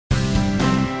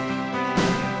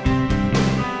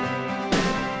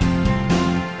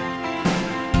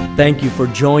Thank you for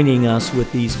joining us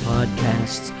with these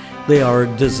podcasts. They are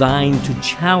designed to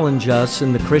challenge us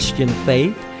in the Christian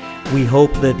faith. We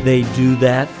hope that they do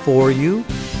that for you.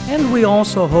 And we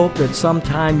also hope that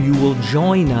sometime you will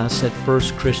join us at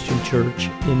First Christian Church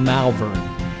in Malvern.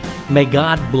 May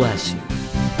God bless you.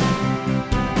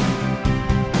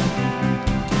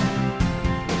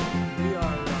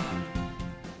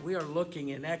 We are looking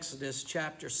in Exodus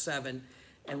chapter 7,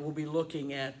 and we'll be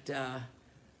looking at,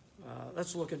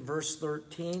 let's look at verse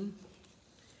 13.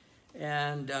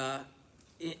 And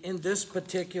in this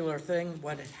particular thing,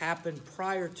 what had happened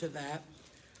prior to that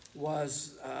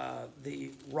was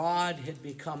the rod had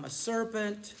become a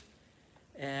serpent,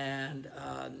 and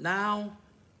now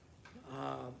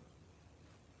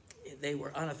they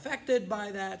were unaffected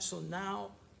by that. So now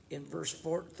in verse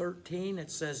 13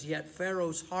 it says, "Yet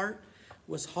Pharaoh's heart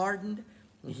was hardened,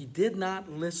 and he did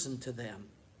not listen to them,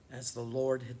 as the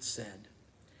Lord had said.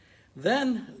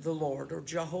 Then the Lord, or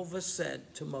Jehovah,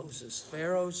 said to Moses,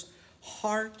 'Pharaoh's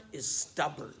heart is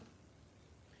stubborn.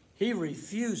 He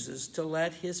refuses to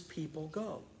let his people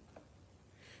go.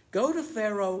 Go to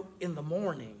Pharaoh in the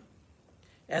morning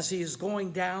as he is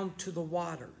going down to the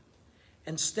water,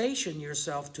 and station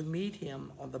yourself to meet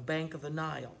him on the bank of the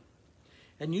Nile.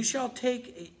 And you shall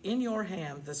take in your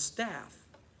hand the staff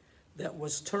that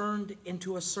was turned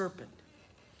into a serpent.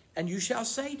 And you shall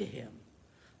say to him,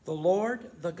 the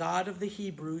Lord, the God of the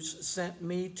Hebrews, sent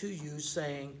me to you,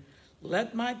 saying,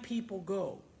 let my people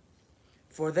go,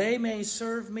 for they may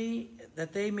serve me,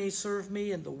 that they may serve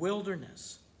me in the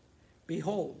wilderness.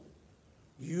 Behold,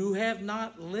 you have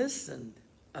not listened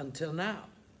until now.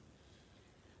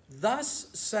 Thus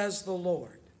says the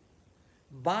Lord,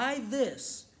 by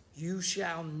this you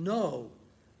shall know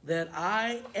that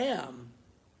I am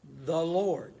the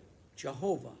Lord,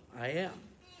 Jehovah, I am.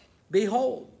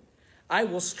 Behold, I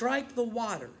will strike the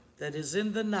water that is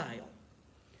in the Nile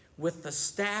with the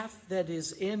staff that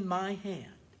is in my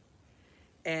hand,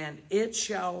 and it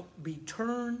shall be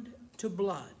turned to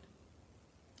blood,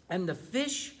 and the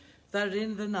fish that are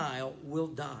in the Nile will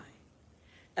die,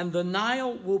 and the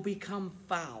Nile will become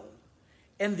foul,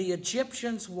 and the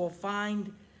Egyptians will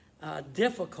find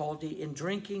difficulty in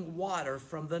drinking water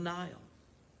from the Nile.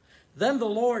 Then the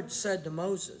Lord said to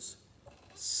Moses,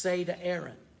 say to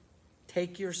Aaron,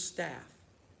 take your staff,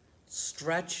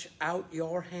 stretch out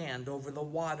your hand over the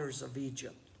waters of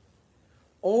Egypt,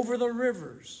 over the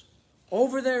rivers,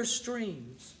 over their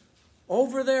streams,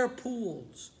 over their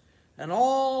pools, and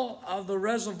all of the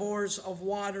reservoirs of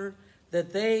water,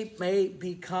 that they may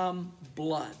become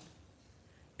blood.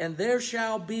 And there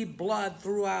shall be blood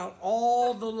throughout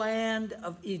all the land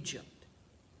of Egypt,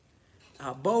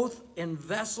 both in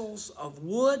vessels of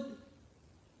wood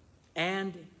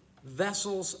and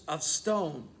vessels of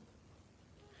stone.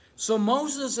 So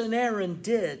Moses and Aaron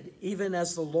did even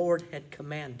as the Lord had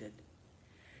commanded.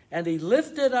 And he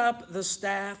lifted up the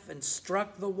staff and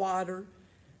struck the water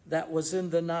that was in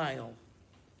the Nile,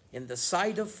 in the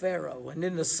sight of Pharaoh and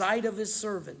in the sight of his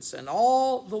servants, and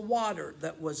all the water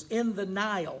that was in the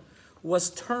Nile was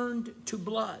turned to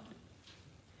blood.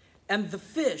 And the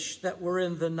fish that were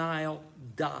in the Nile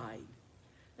died,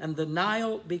 and the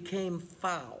Nile became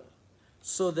foul,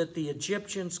 so that the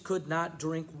Egyptians could not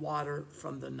drink water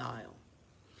from the Nile.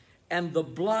 And the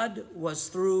blood was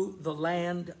through the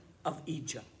land of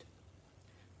Egypt.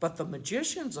 But the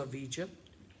magicians of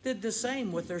Egypt did the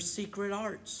same with their secret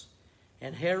arts.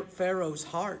 And Pharaoh's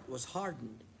heart was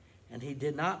hardened, and he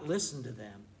did not listen to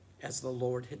them, as the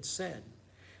Lord had said.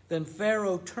 Then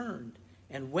Pharaoh turned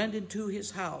and went into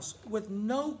his house with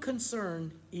no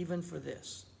concern even for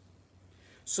this.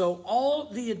 So all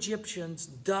the Egyptians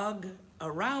dug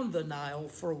around the Nile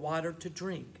for water to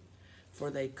drink,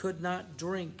 for they could not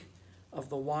drink of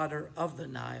the water of the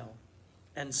Nile.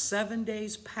 And 7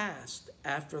 days passed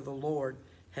after the Lord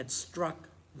had struck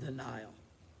the Nile.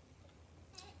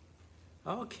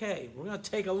 Okay, we're going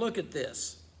to take a look at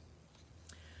this.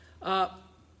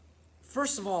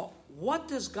 First of all, what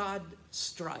does God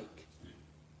strike?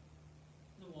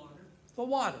 The water. The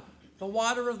water. The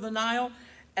water of the Nile.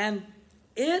 And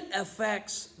it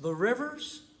affects the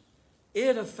rivers.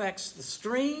 It affects the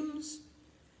streams.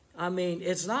 I mean,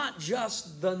 it's not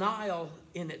just the Nile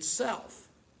in itself.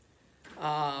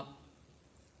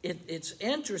 It's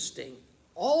interesting.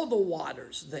 All the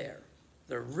waters there,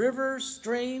 their rivers,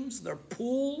 streams, their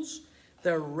pools,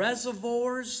 their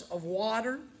reservoirs of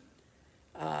water,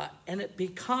 and it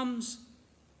becomes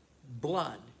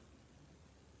blood.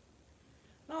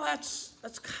 Now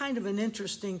that's kind of an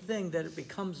interesting thing, that it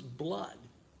becomes blood.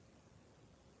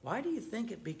 Why do you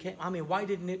think it became, why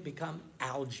didn't it become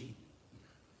algae?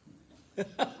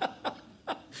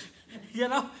 You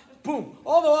know, boom,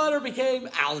 all the water became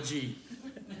algae.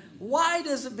 Why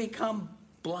does it become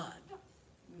blood?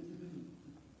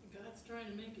 God's trying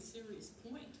to make a serious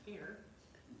point here.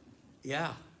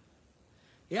 Yeah.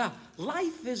 Yeah,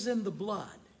 life is in the blood.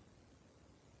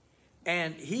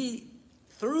 And he,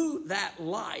 through that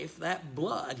life, that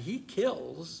blood, he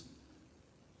kills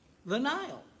the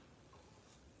Nile.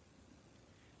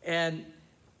 And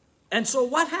so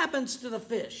what happens to the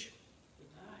fish?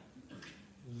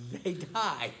 They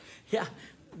die. Yeah,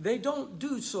 they don't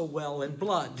do so well in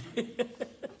blood.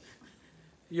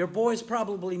 Your boys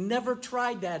probably never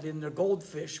tried that in their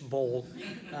goldfish bowl.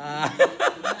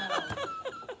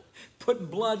 Putting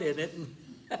blood in it.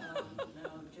 No,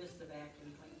 just the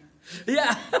vacuum cleaner.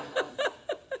 Yeah,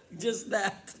 just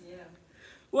that. Yeah.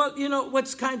 Well, you know,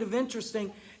 what's kind of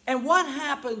interesting, and what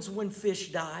happens when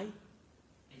fish die?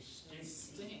 They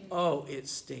stink. Oh, it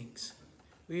stinks.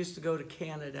 We used to go to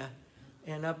Canada,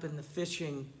 and up in the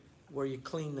fishing where you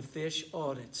clean the fish,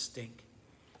 oh, it stink.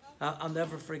 I'll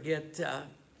never forget,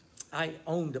 I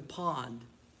owned a pond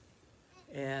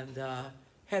and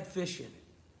had fish in it.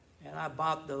 And I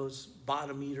bought those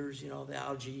bottom eaters, you know, the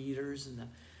algae eaters,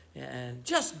 and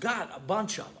just got a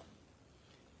bunch of them.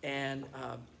 And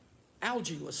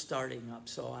algae was starting up,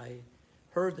 so I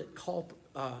heard that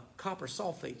copper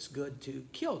sulfate's good to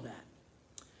kill that.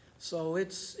 So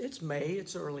it's May,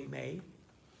 it's early May,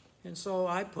 and so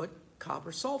I put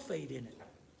copper sulfate in it.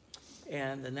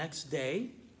 And the next day,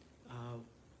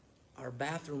 our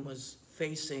bathroom was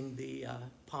facing the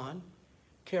pond.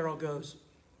 Carol goes,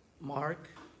 "Mark,"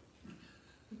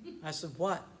 I said,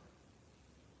 "What?"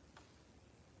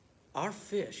 "Our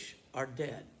fish are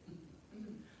dead."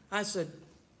 I said,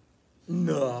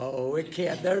 "No, it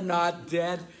can't. They're not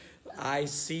dead. I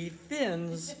see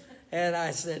fins." And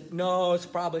I said, "No, it's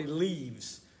probably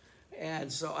leaves."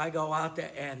 And so I go out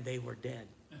there, and they were dead.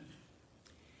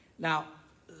 Now,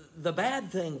 the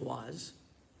bad thing was,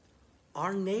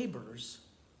 our neighbors,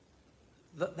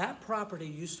 that property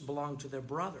used to belong to their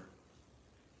brother.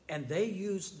 And they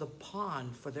used the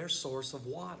pond for their source of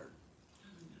water.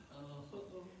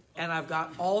 And I've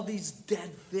got all these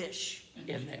dead fish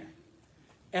in there.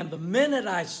 And the minute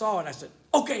I saw it, I said,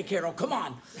 "Okay, Carol, come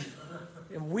on."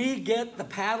 And we get the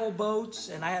paddle boats,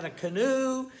 and I had a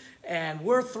canoe, and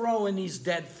we're throwing these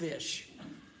dead fish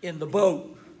in the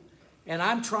boat. And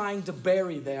I'm trying to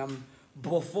bury them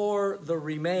before the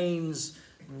remains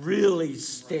really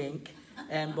stink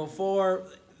and before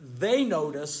they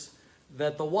notice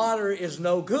that the water is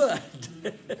no good.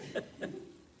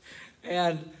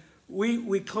 And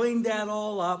we cleaned that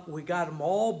all up. We got them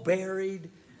all buried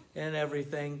and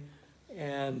everything.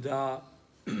 And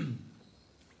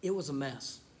it was a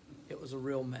mess. It was a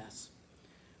real mess.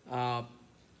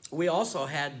 We also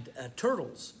had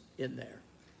turtles in there.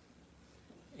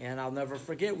 And I'll never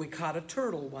forget, we caught a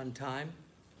turtle one time.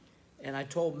 And I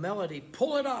told Melody,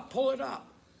 "Pull it up, pull it up."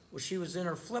 Well, she was in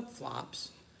her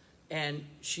flip-flops. And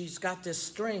she's got this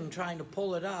string trying to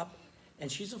pull it up,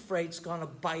 and she's afraid it's going to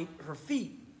bite her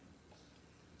feet.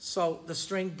 So the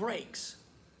string breaks.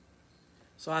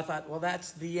 So I thought, well,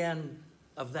 that's the end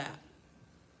of that.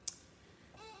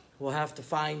 We'll have to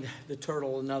find the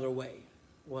turtle another way.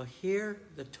 Well, here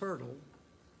the turtle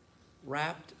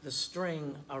wrapped the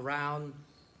string around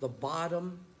the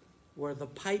bottom where the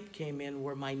pipe came in,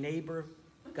 where my neighbor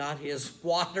got his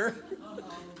water.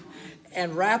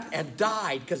 And wrapped and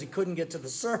died because he couldn't get to the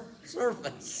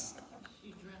surface.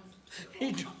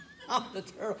 He drowned the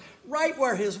turtle right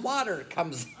where his water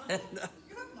comes in.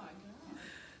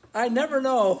 I never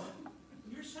know.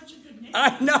 You're such a good neighbor.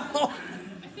 I know.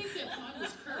 I think that pond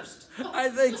was cursed. I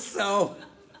think so.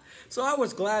 So I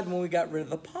was glad when we got rid of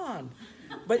the pond.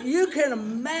 But you can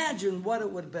imagine what it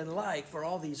would have been like for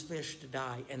all these fish to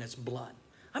die, and it's blood.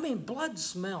 I mean, blood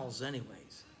smells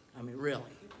anyways. I mean, really.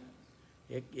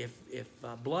 If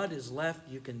blood is left,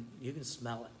 you can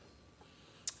smell it.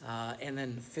 And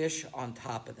then fish on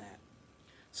top of that.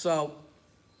 So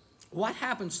what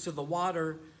happens to the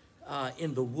water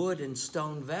in the wood and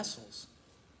stone vessels?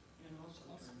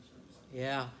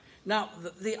 Yeah. Now,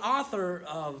 the author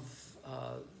of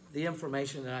the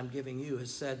information that I'm giving you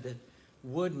has said that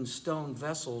wood and stone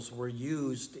vessels were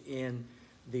used in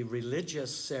the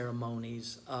religious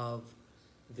ceremonies of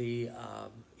the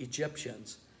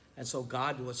Egyptians. And so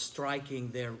God was striking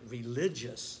their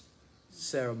religious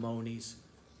ceremonies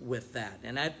with that.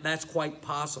 And that's quite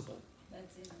possible.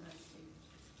 That's interesting.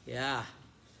 Yeah.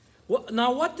 Well,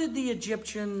 now, what did the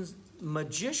Egyptian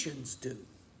magicians do?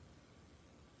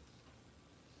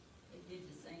 They did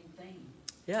the same thing.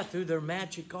 Yeah, through their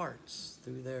magic arts,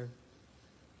 through their,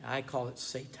 I call it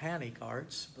satanic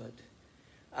arts, but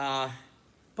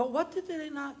But what did they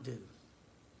not do?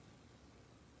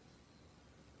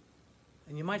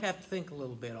 And you might have to think a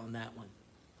little bit on that one.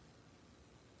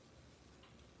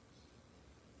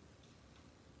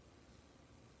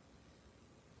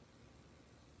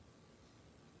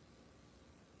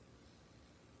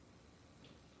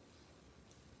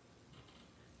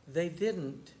 They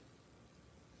didn't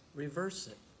reverse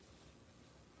it.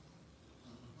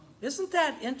 Isn't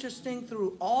that interesting?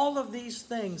 Through all of these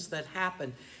things that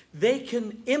happen, they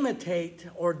can imitate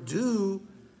or do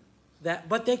that,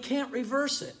 but they can't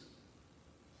reverse it.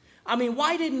 I mean,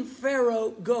 why didn't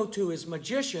Pharaoh go to his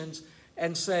magicians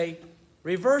and say,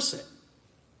 reverse it?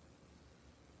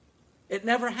 It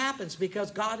never happens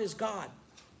because God is God.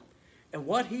 And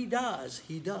what he does,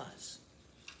 he does.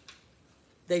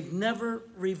 They've never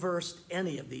reversed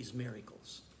any of these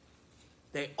miracles.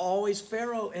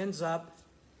 Pharaoh ends up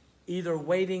either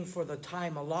waiting for the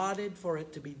time allotted for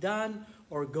it to be done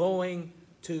or going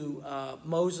to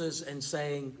Moses and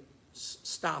saying,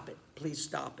 stop it, please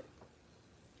stop it.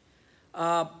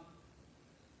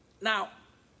 Now,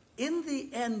 in the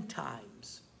end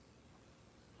times,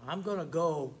 I'm going to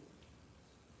go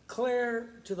clear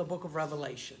to the book of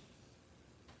Revelation.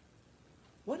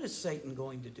 What is Satan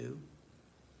going to do?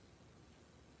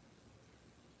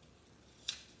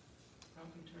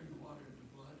 Probably turn the water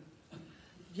into blood.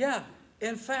 Yeah,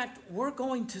 in fact, we're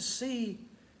going to see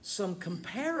some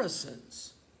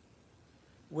comparisons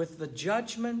with the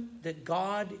judgment that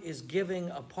God is giving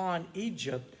upon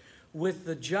Egypt with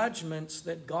the judgments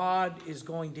that God is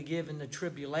going to give in the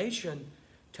tribulation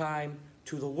time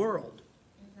to the world.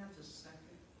 Isn't that the second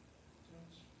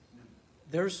judge? No.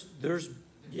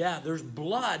 There's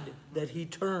blood that he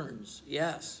turns,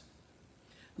 yes.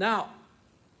 Now,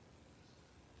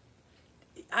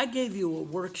 I gave you a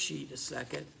worksheet a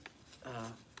second,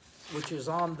 which is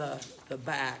on the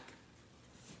back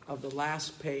of the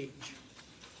last page.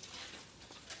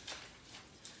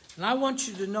 And I want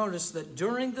you to notice that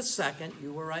during the second,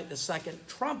 you were right, the second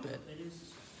trumpet, It is the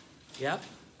second. yep,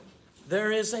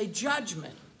 there is a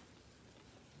judgment.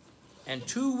 And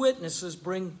 2 witnesses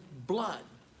bring blood.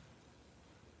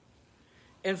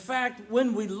 In fact,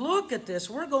 when we look at this,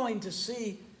 we're going to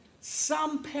see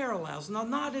some parallels. Now,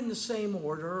 not in the same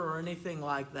order or anything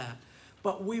like that,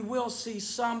 but we will see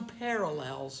some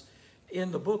parallels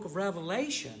in the book of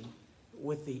Revelation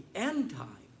with the end time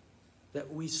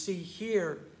that we see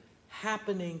here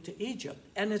happening to Egypt.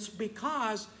 And it's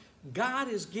because God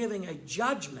is giving a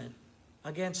judgment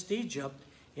against Egypt.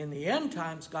 In the end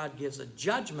times, God gives a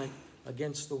judgment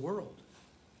against the world.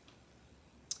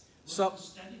 We'll have to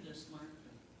study this, Mark,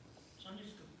 in Sunday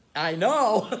school. I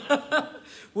know.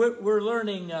 We're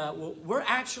learning. We're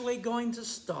actually going to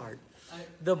start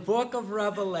the book of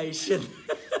Revelation.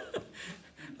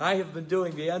 I have been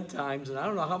doing the end times, and I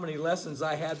don't know how many lessons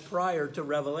I had prior to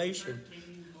Revelation.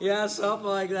 Yeah, something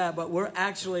like that. But we're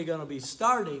actually going to be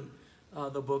starting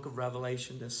the book of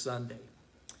Revelation this Sunday.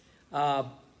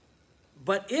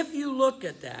 But if you look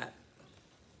at that,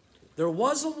 there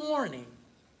was a warning,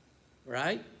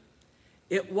 right?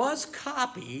 It was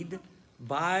copied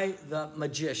by the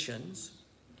magicians.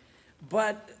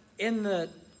 But in the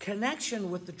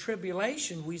connection with the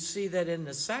tribulation, we see that in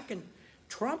the second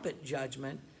trumpet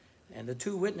judgment, and the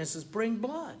 2 witnesses bring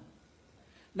blood.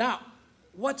 Now,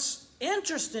 what's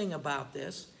interesting about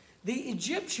this, the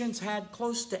Egyptians had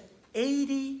close to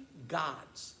 80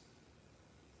 gods.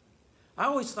 I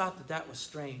always thought that that was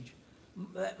strange.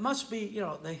 That must be,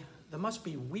 there must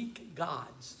be weak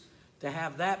gods to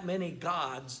have that many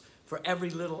gods for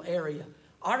every little area.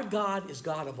 Our God is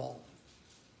God of all.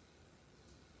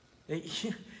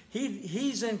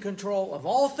 He's in control of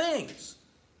all things.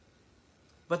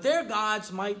 But their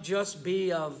gods might just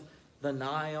be of the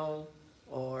Nile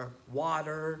or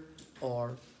water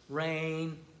or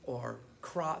rain or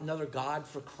another god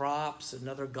for crops,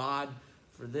 another god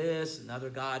for this, another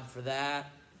god for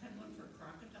that. Had one for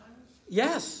crocodiles?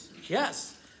 Yes.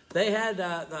 They had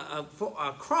a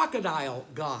crocodile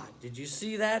god. Did you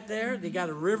see that there? They got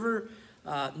a river,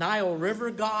 Nile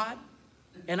River god.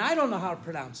 And I don't know how to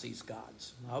pronounce these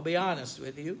gods. I'll be honest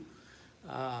with you.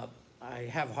 I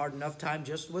have a hard enough time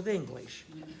just with English.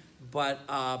 But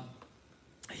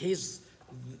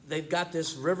they've got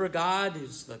this river god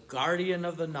who's the guardian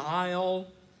of the Nile,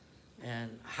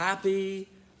 and Happy,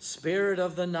 spirit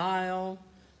of the Nile,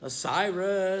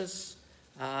 Osiris,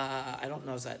 I don't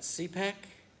know, is that Sepek?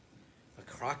 A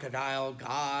crocodile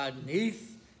god,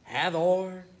 Neith,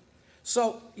 Hathor.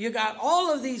 So you got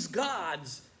all of these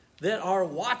gods that are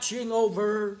watching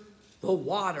over the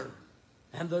water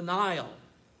and the Nile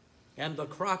and the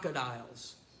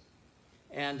crocodiles.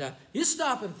 And you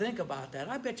stop and think about that.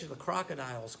 I bet you the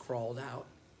crocodiles crawled out.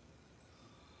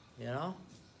 You know?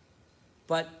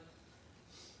 But,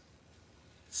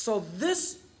 so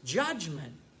this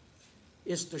judgment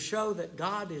is to show that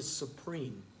God is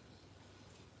supreme.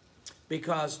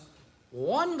 Because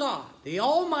one God, the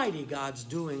Almighty God's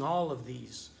doing all of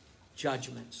these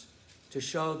judgments to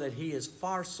show that he is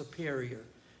far superior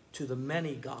to the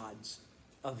many gods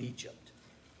of Egypt.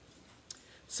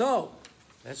 So,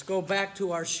 let's go back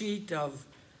to our sheet of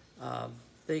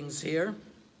things here.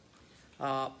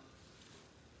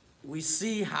 We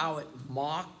see how it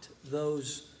mocked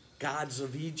those gods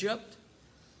of Egypt.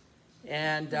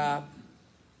 And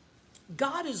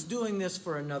God is doing this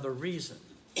for another reason.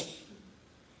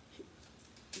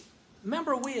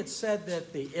 Remember, we had said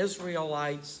that the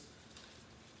Israelites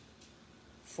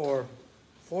for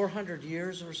 400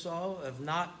 years or so have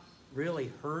not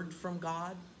really heard from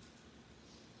God.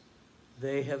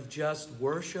 They have just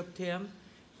worshiped him,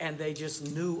 and they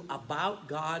just knew about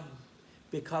God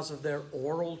because of their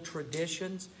oral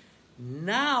traditions.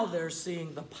 Now they're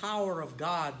seeing the power of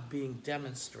God being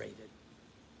demonstrated.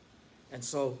 And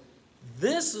so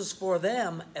this is for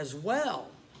them as well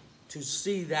to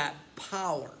see that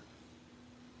power.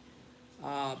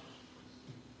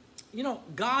 You know,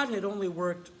 God had only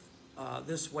worked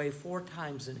this way 4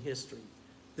 times in history.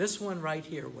 This one right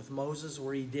here with Moses,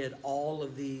 where he did all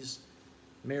of these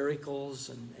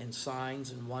miracles and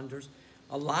signs and wonders.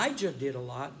 Elijah did a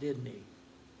lot, didn't he?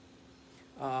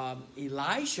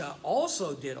 Elisha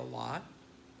also did a lot.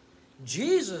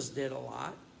 Jesus did a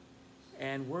lot.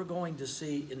 And we're going to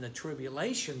see in the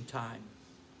tribulation time,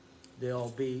 there'll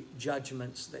be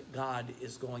judgments that God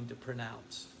is going to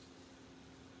pronounce.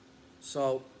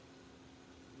 So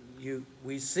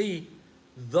we see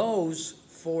those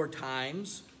 4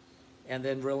 times, and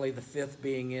then really the 5th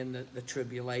being in the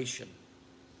tribulation.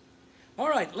 All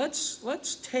right,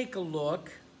 let's take a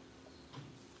look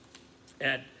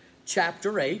at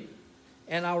chapter 8,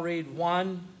 and I'll read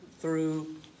 1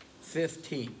 through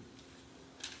 15.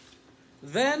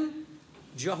 Then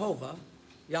Jehovah,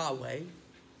 Yahweh,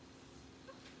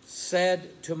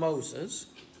 said to Moses,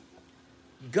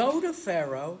 "Go to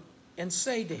Pharaoh and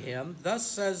say to him, thus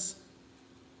says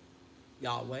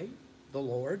Yahweh, the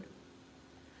Lord,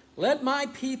 let my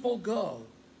people go,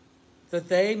 that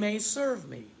they may serve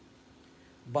me.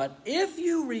 But if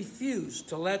you refuse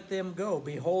to let them go,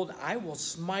 behold, I will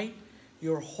smite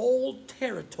your whole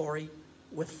territory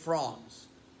with frogs.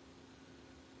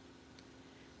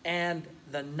 And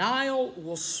the Nile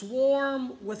will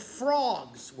swarm with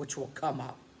frogs, which will come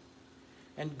up.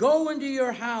 And go into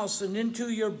your house and into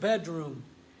your bedroom,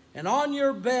 and on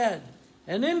your bed,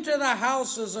 and into the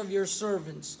houses of your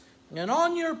servants, and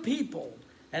on your people,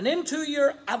 and into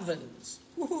your ovens,"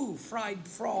 woohoo, fried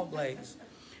frog legs,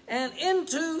 "and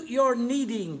into your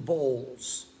kneading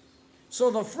bowls.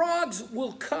 So the frogs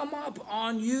will come up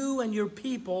on you and your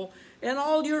people and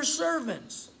all your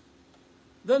servants."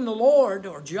 Then the Lord,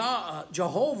 or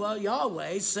Jehovah,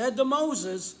 Yahweh, said to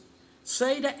Moses,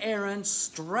 "Say to Aaron,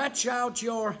 stretch out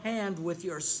your hand with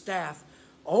your staff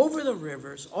over the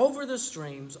rivers, over the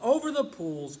streams, over the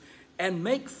pools, and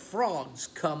make frogs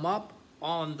come up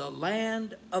on the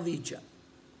land of Egypt."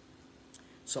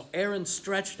 So Aaron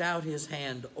stretched out his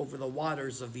hand over the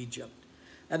waters of Egypt,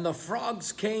 and the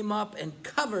frogs came up and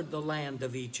covered the land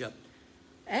of Egypt.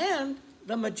 And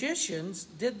the magicians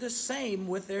did the same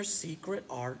with their secret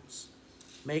arts,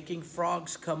 making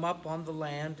frogs come up on the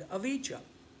land of Egypt.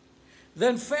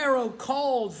 Then Pharaoh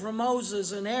called for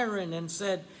Moses and Aaron and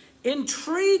said,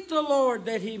 "Entreat the Lord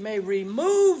that he may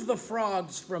remove the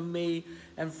frogs from me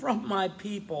and from my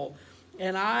people,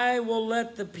 and I will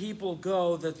let the people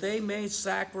go, that they may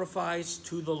sacrifice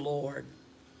to the Lord."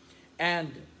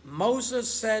 And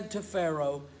Moses said to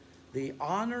Pharaoh, "The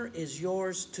honor is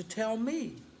yours to tell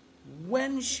me,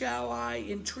 when shall I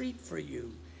entreat for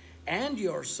you and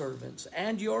your servants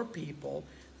and your people,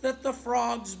 that the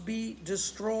frogs be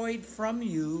destroyed from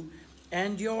you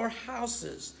and your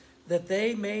houses, that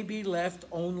they may be left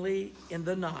only in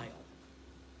the Nile?"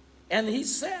 And he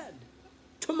said,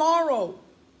 "Tomorrow."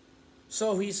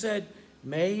 So he said,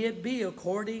 "May it be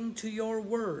according to your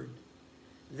word,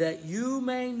 that you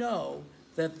may know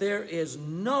that there is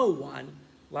no one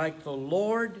like the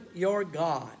Lord your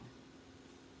God.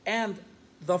 And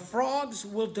the frogs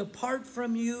will depart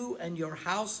from you and your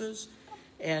houses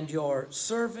and your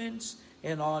servants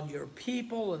and on your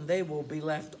people, and they will be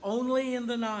left only in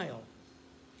the Nile."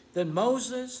 Then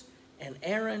Moses and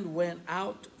Aaron went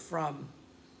out from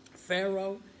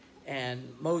Pharaoh,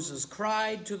 and Moses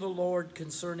cried to the Lord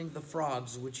concerning the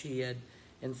frogs which he had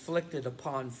inflicted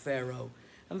upon Pharaoh.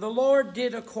 And the Lord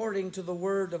did according to the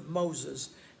word of Moses,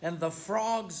 and the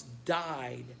frogs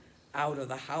died out of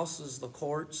the houses, the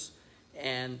courts,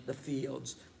 and the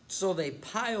fields. So they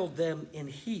piled them in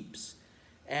heaps,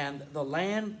 and the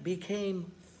land became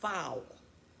foul.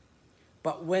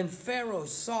 But when Pharaoh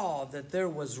saw that there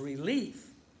was relief,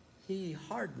 he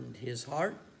hardened his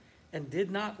heart and did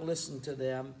not listen to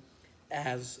them,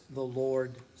 as the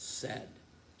Lord said.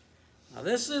 Now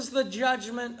this is the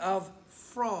judgment of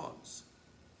frogs.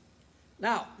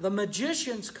 Now, the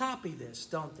magicians copy this,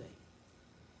 don't they?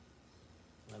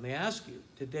 Let me ask you,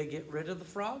 did they get rid of the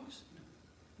frogs?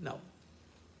 No.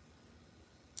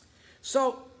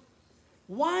 So,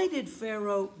 why did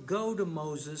Pharaoh go to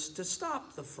Moses to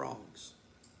stop the frogs?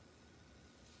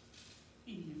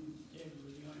 He knew they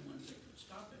were the only ones that could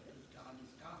stop it, because God is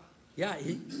God. Yeah,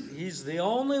 he's the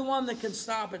only one that can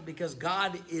stop it because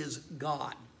God is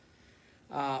God.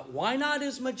 Why not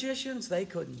his magicians? They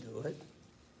couldn't do it.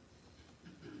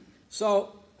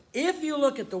 So, if you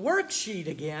look at the worksheet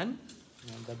again,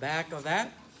 on the back of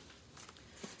that,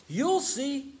 you'll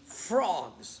see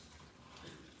frogs.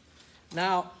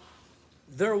 Now,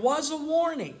 there was a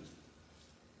warning,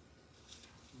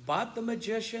 but the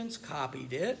magicians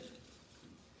copied it.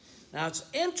 Now, it's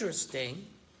interesting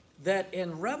that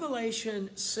in Revelation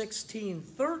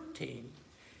 16:13,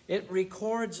 it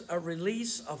records a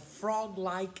release of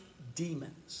frog-like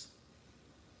demons.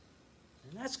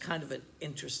 And that's kind of an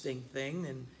interesting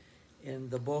thing in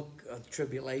the book of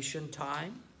Tribulation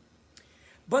time.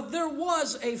 But there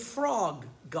was a frog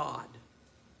god.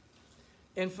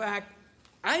 In fact,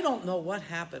 I don't know what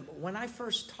happened, but when I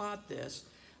first taught this,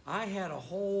 I had a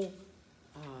whole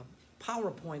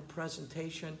PowerPoint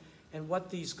presentation and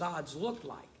what these gods looked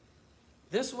like.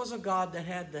 This was a god that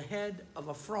had the head of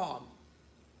a frog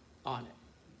on it.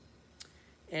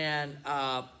 And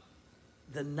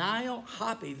the Nile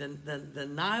Hapi, the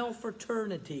Nile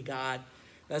fraternity god,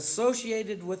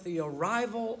 associated with the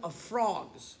arrival of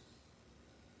frogs.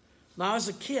 Now, as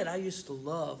a kid, I used to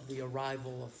love the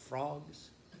arrival of frogs.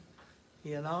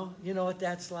 You know what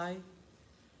that's like?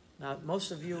 Now,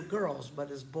 most of you are girls, but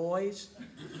as boys,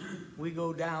 we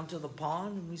go down to the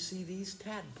pond and we see these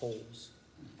tadpoles.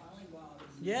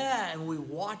 Yeah, and we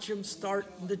watch them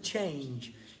starting to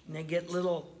change. And they get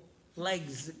little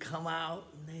legs that come out,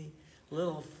 and they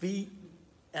little feet.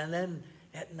 And then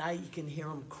at night you can hear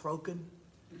them croaking.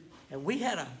 And we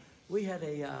had a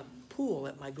pool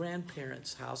at my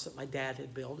grandparents' house that my dad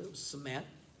had built. It was cement.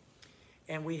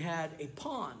 And we had a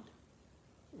pond.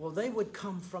 Well, they would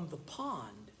come from the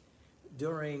pond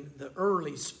during the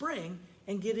early spring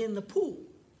and get in the pool.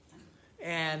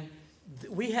 And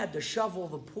we had to shovel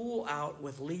the pool out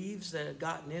with leaves that had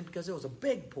gotten in because it was a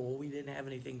big pool. We didn't have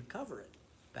anything to cover it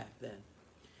back then.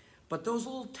 But those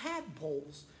little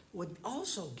tadpoles would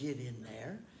also get in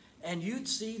there, and you'd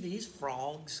see these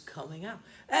frogs coming out.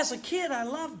 As a kid, I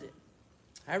loved it.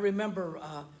 I remember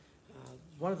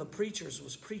one of the preachers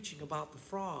was preaching about the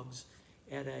frogs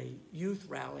at a youth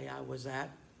rally I was at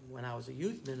when I was a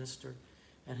youth minister,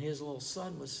 and his little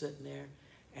son was sitting there,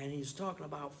 and he was talking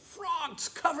about frogs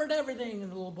covered everything,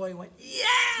 and the little boy went,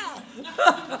 yeah!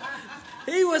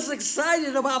 He was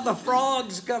excited about the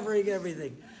frogs covering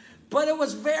everything. But it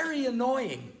was very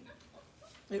annoying.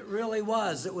 It really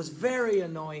was. It was very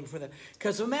annoying for them.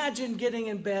 Because imagine getting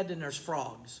in bed and there's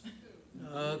frogs.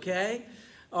 Okay?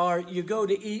 Or you go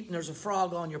to eat and there's a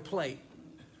frog on your plate.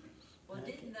 Well,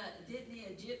 didn't the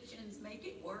Egyptians make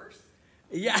it worse?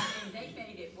 Yeah. And they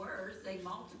made it worse. They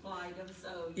multiplied them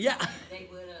so Yeah. they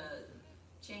would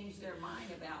change their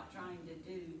mind about trying to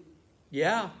do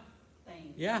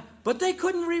things. Yeah. But they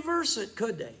couldn't reverse it,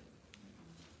 could they?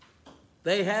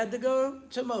 They had to go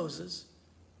to Moses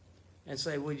and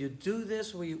say, will you do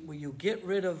this? Will you get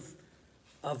rid of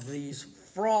these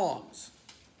frogs?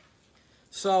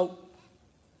 So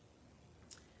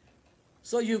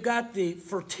you've got the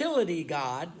fertility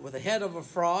god with a head of a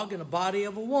frog and a body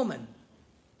of a woman.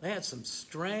 They had some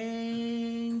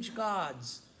strange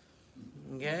gods.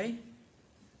 Okay?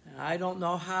 And I don't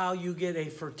know how you get a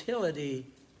fertility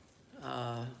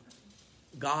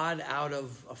god out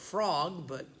of a frog,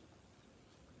 but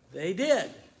they did.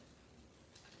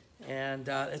 And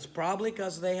it's probably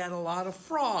because they had a lot of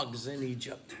frogs in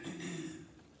Egypt.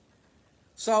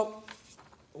 So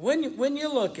when you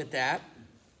look at that,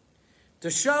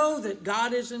 to show that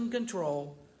God is in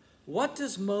control, what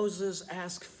does Moses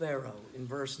ask Pharaoh in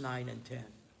verse 9 and 10?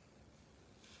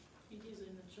 He gives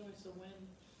him a choice of when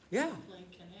Yeah. the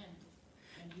plague can end.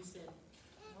 And he said,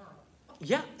 tomorrow.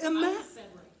 Yeah. I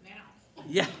said right now.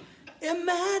 Yeah.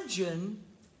 Imagine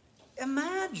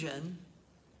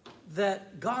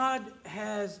that God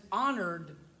has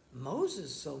honored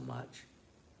Moses so much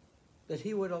that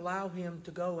he would allow him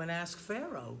to go and ask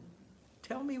Pharaoh,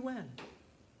 tell me when.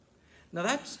 Now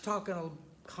that's talking of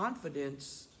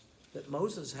confidence that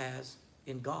Moses has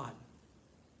in God.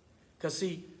 Because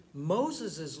see,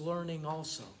 Moses is learning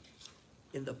also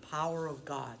in the power of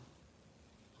God.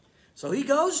 So he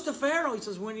goes to Pharaoh. He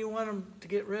says, when you want him to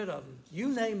get rid of him, you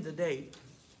name the date.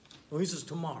 Well, he says,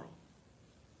 tomorrow.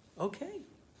 Okay.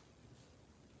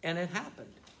 And it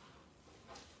happened.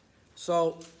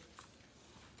 So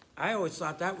I always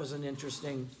thought that was an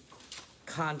interesting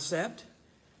concept.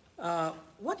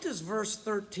 What does verse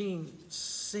 13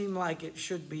 seem like it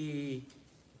should be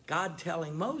God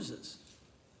telling Moses?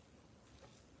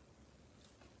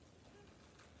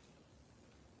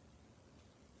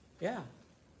 Yeah.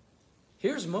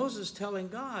 Here's Moses telling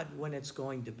God when it's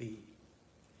going to be.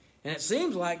 And it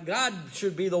seems like God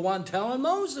should be the one telling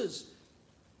Moses.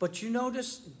 But you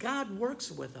notice God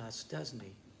works with us, doesn't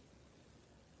he?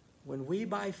 When we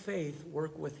by faith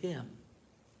work with him.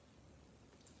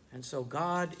 And so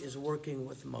God is working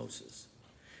with Moses.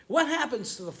 What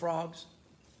happens to the frogs?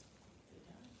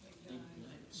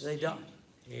 They die.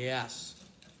 Yes.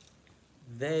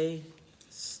 They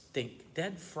stink.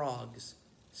 Dead frogs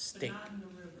stink. But not in the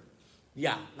river.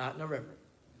 Yeah, not in the river.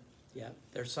 Yeah,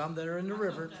 there's some that are in the I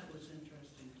river. thought that was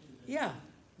interesting too. Yeah,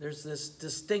 there's this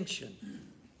distinction.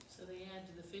 So they add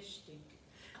to the fish stink.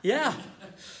 Yeah,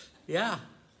 yeah.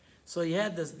 So you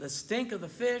had the stink of the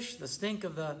fish, the stink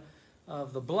of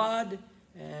the blood,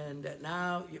 and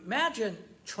now imagine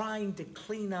trying to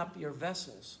clean up your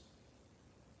vessels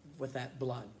with that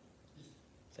blood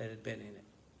that had been in it.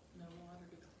 No water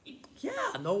to clean.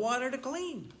 Yeah, no water to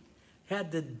clean.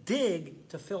 Had to dig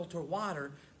to filter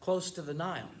water close to the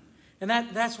Nile. And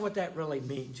that's what that really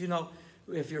means. You know,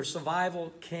 if you're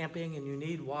survival camping and you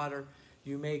need water,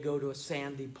 you may go to a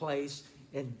sandy place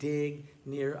and dig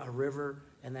near a river,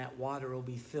 and that water will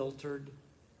be filtered,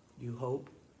 you hope.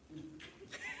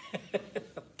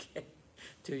 Okay.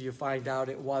 Till you find out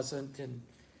it wasn't and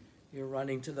you're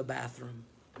running to the bathroom.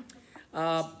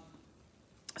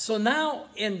 So now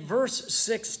in verse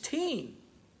 16,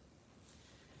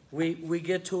 we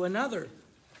get to another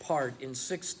part in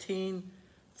 16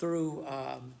 through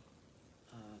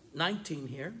 19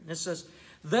 here. It says,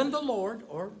 then the Lord,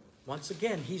 or once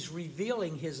again, he's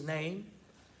revealing his name.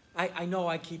 I know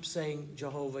I keep saying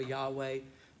Jehovah, Yahweh,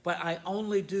 but I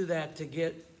only do that to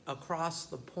get across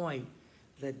the point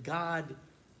that God,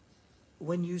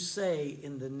 when you say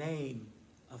in the name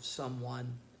of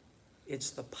someone,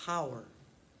 it's the power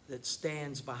that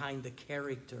stands behind the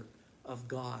character of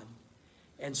God.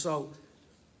 And so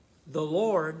the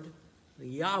Lord, the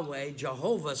Yahweh,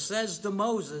 Jehovah, says to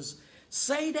Moses,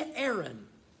 say to Aaron,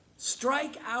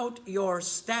 strike out your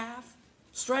staff,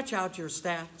 stretch out your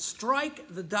staff,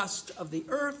 strike the dust of the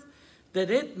earth,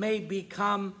 that it may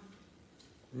become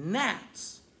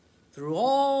gnats through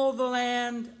all the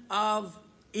land of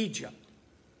Egypt.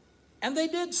 And they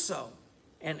did so.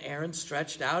 And Aaron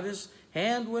stretched out his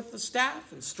hand with the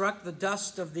staff and struck the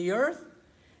dust of the earth,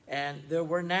 and there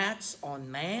were gnats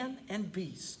on man and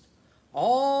beast.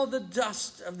 All the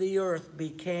dust of the earth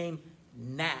became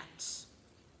gnats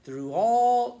through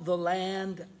all the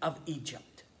land of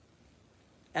Egypt.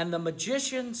 And the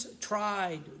magicians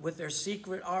tried with their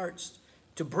secret arts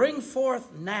to bring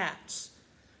forth gnats,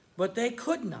 but they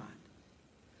could not.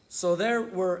 So there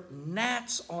were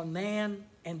gnats on man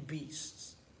and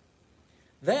beasts.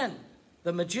 Then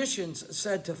the magicians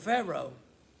said to Pharaoh,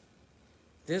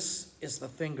 this is the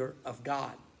finger of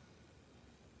God.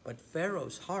 But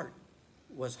Pharaoh's heart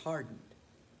was hardened,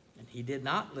 and he did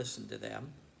not listen to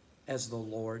them as the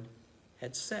Lord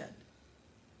had said.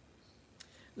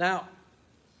 Now,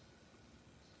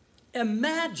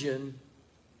 imagine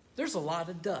there's a lot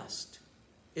of dust,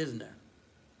 isn't there,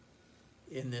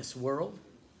 in this world?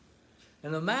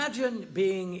 And imagine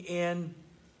being in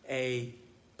a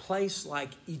place like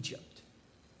Egypt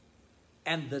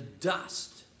and the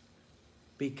dust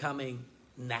becoming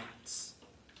gnats.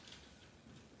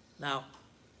 Now,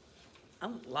 I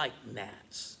don't like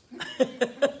gnats.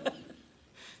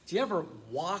 Do you ever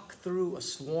walk through a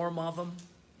swarm of them?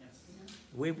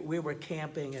 Yes. We were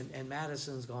camping and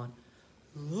Madison's going,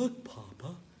 look,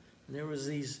 Papa. And there was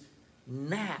these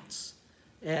gnats.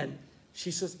 And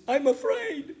she says, I'm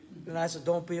afraid. And I said,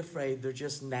 don't be afraid. They're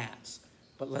just gnats.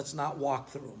 But let's not walk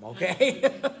through them,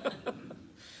 okay?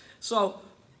 So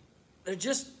they're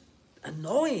just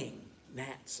annoying,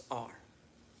 gnats are.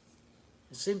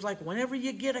 It seems like whenever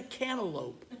you get a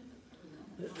cantaloupe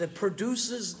that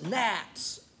produces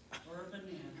gnats. Or a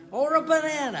banana. Or a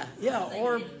banana, yeah,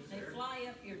 or They fly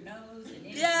up your nose and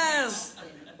in yes, your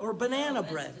mouth and- or banana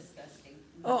that's bread. disgusting.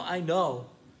 Oh, I know.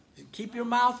 Keep your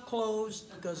mouth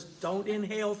closed, because don't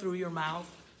inhale through your mouth.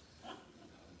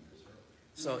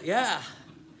 So, yeah.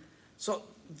 So,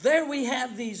 there we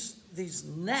have these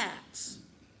gnats.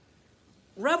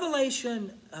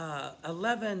 Revelation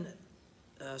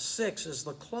 11:6 is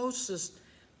the closest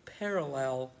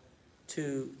parallel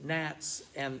to gnats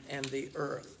and the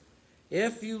earth.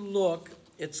 If you look,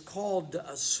 it's called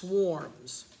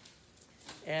swarms.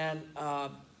 And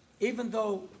even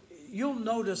though you'll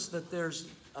notice that there's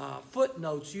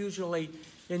footnotes usually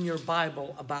in your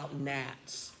Bible about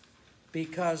gnats,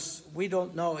 because we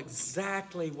don't know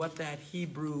exactly what that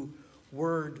Hebrew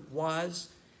word was.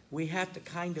 We have to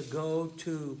kind of go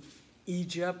to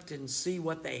Egypt and see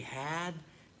what they had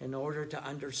in order to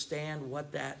understand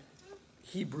what that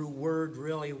Hebrew word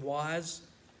really was.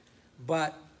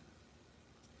 But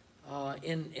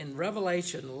in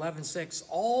Revelation 11:6,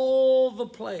 all the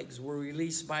plagues were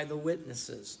released by the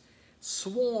witnesses.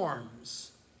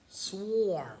 Swarms.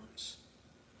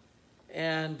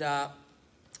 And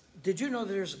did you know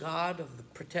there's God of the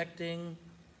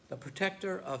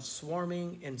protector of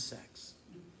swarming insects?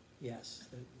 Yes.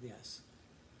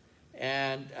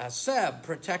 And Seb,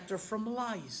 protector from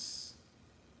lice.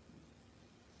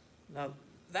 Now,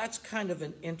 that's kind of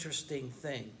an interesting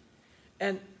thing.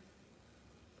 And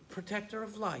protector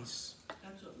of lice.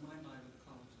 That's what my Bible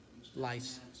calls it. instead of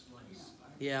Lice. gnats, lice.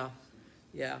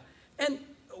 Yeah. And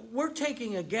we're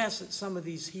taking a guess at some of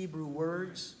these Hebrew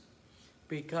words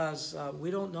because we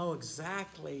don't know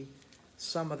exactly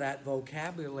some of that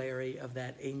vocabulary of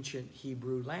that ancient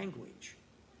Hebrew language.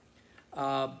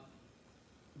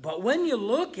 But when you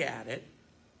look at it,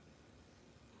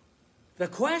 the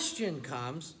question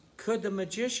comes, could the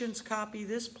magicians copy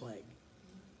this plague?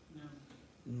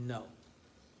 No.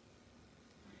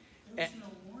 There was no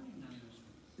warning on this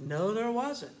one. No, there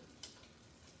wasn't.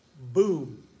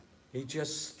 Boom. He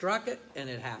just struck it and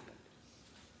it happened.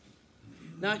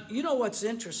 Now, you know what's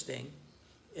interesting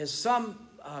is some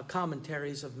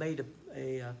commentaries have made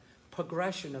a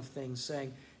progression of things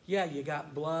saying, yeah, you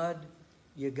got blood,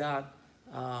 you got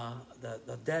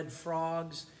the dead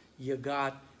frogs, you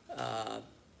got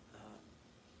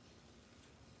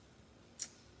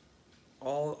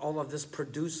all of this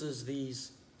produces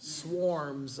these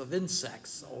swarms of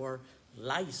insects or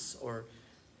lice.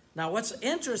 Now what's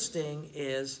interesting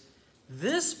is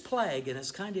this plague, and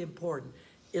it's kind of important,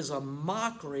 is a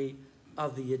mockery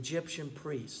of the Egyptian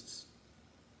priests.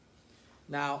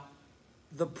 Now,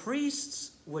 the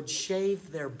priests would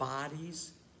shave their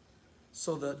bodies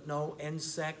so that no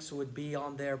insects would be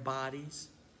on their bodies.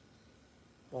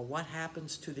 Well, what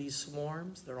happens to these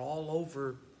swarms? They're all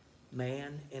over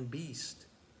man and beast.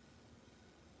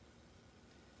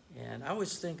 And I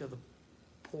always think of the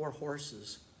poor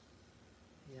horses.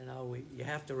 You know, you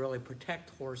have to really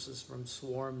protect horses from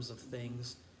swarms of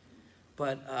things.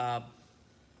 But,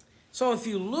 so if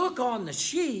you look on the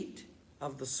sheet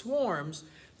of the swarms,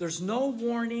 there's no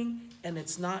warning and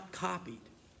it's not copied.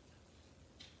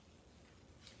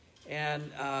 And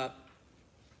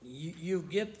you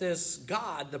get this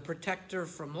God, the protector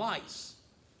from lice,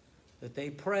 that they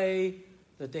pray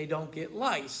that they don't get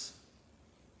lice.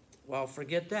 Well,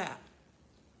 forget that.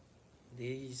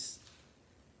 These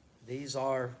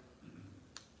are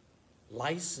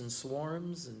lice and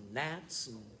swarms and gnats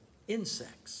and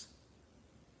insects.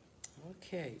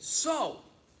 Okay, so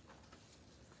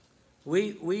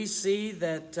we see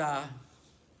that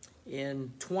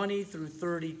in 20 through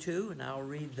 32, and I'll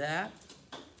read that,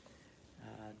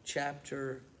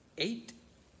 chapter 8,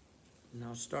 and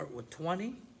I'll start with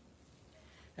 20.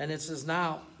 And it says,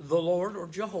 now the Lord, or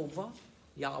Jehovah,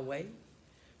 Yahweh,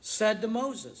 said to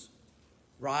Moses,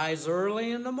 rise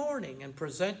early in the morning and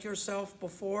present yourself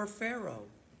before Pharaoh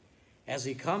as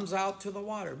he comes out to the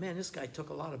water. Man, this guy took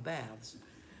a lot of baths.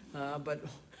 But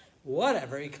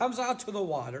whatever, he comes out to the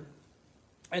water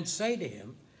and say to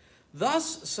him,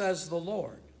 thus says the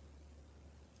Lord,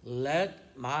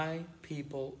 let my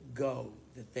people go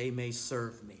that they may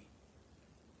serve me.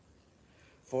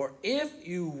 For if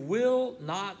you will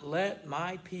not let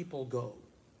my people go,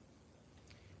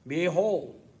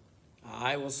 behold,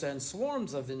 I will send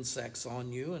swarms of insects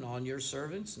on you and on your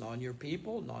servants and on your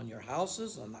people and on your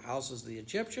houses, on the houses of the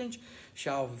Egyptians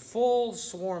shall be full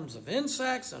swarms of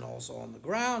insects, and also on the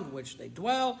ground which they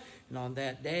dwell. And on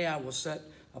that day I will set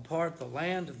apart the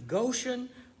land of Goshen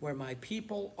where my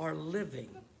people are living.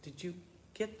 Did you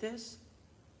get this?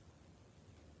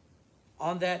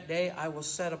 On that day I will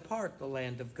set apart the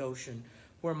land of Goshen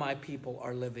where my people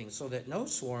are living, so that no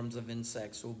swarms of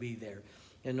insects will be there,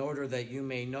 in order that you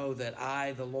may know that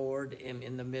I, the Lord, am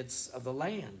in the midst of the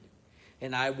land.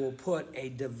 and I will put a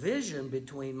division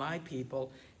between my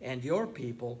people and your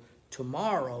people.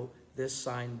 Tomorrow this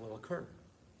sign will occur.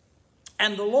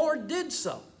 And the Lord did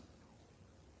so.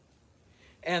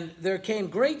 And there came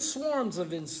great swarms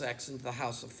of insects into the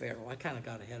house of Pharaoh. I kind of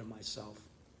got ahead of myself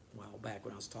a while back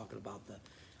when I was talking about the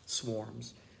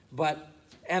swarms.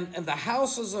 And the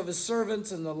houses of his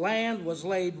servants and the land was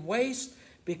laid waste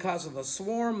because of the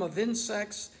swarm of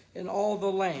insects in all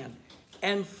the land.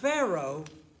 And Pharaoh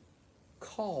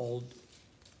called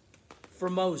for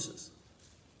Moses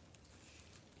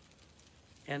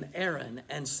and Aaron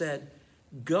and said,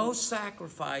 "Go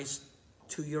sacrifice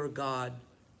to your God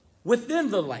within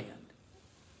the land."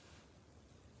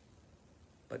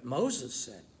 But Moses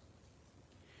said,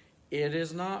 "It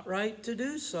is not right to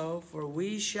do so, for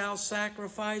we shall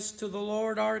sacrifice to the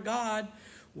Lord our God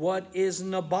what is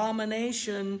an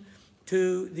abomination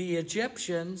to the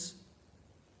Egyptians.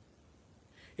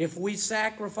 If we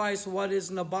sacrifice what is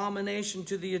an abomination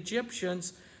to the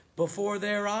Egyptians before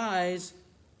their eyes,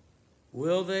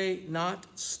 will they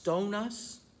not stone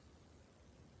us?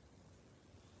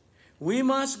 We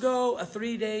must go a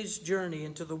 3 days' journey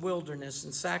into the wilderness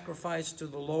and sacrifice to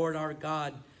the Lord our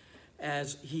God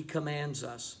as he commands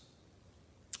us."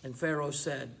 And Pharaoh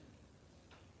said,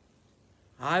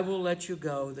 "I will let you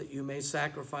go that you may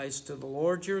sacrifice to the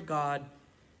Lord your God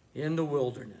in the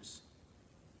wilderness.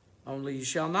 Only you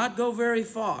shall not go very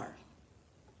far.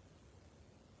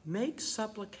 Make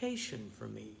supplication for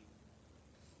me."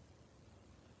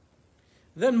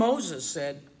 Then Moses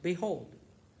said, "Behold,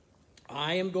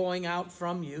 I am going out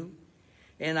from you,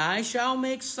 and I shall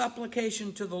make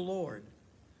supplication to the Lord,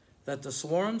 that the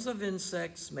swarms of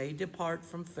insects may depart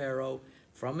from Pharaoh,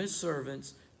 from his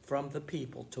servants, from the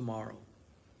people tomorrow.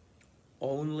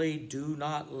 Only do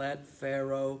not let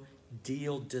Pharaoh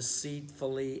deal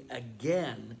deceitfully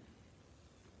again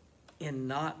in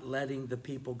not letting the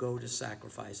people go to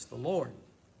sacrifice the Lord."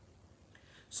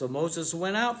 So Moses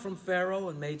went out from Pharaoh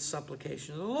and made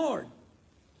supplication to the Lord.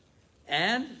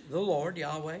 And the Lord,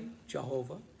 Yahweh,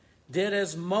 Jehovah, did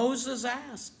as Moses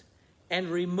asked,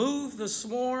 and removed the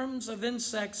swarms of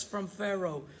insects from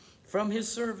Pharaoh, from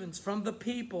his servants, from the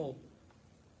people.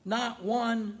 Not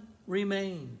one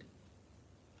remained.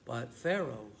 But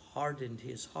Pharaoh hardened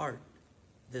his heart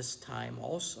this time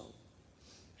also,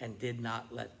 and did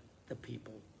not let the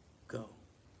people go.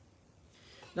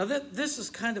 Now this is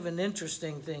kind of an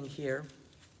interesting thing here.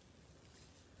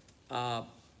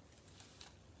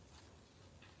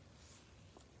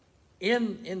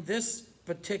 In this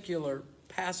particular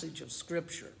passage of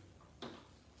Scripture,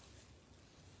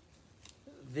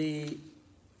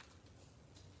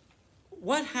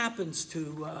 what happens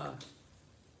to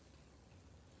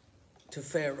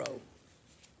Pharaoh?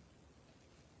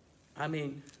 I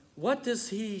mean, what does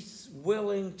he's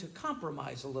willing to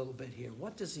compromise a little bit here?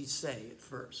 What does he say at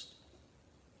first?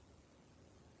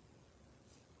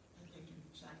 That they can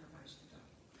sacrifice to God.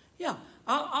 Yeah,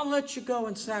 I'll let you go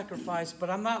and sacrifice, but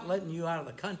I'm not letting you out of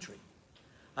the country.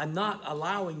 I'm not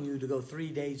allowing you to go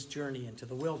 3 days' journey into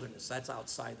the wilderness. That's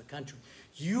outside the country.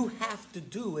 You have to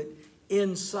do it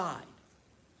inside.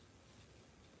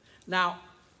 Now,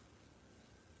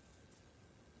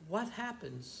 what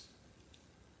happens?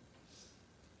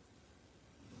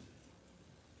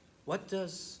 What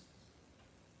does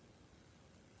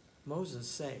Moses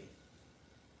say?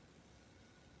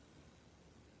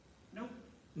 Nope.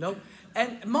 Nope.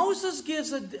 And Moses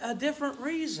gives a different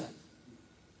reason.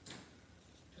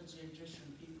 Because the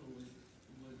Egyptian people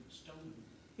would stone them.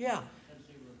 Yeah. Because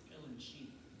they were killing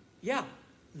sheep. Yeah.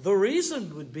 The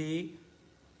reason would be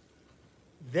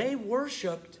they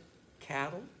worshipped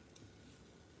cattle.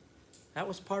 That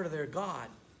was part of their god.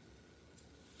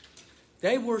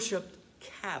 They worshipped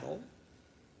cattle,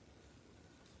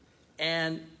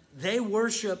 and they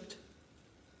worshipped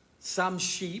some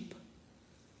sheep.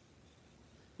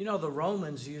 You know, the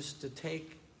Romans used to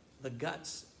take the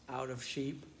guts out of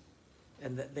sheep,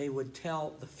 and that they would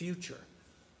tell the future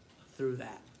through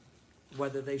that,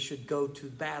 whether they should go to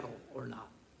battle or not.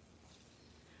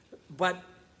 But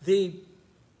the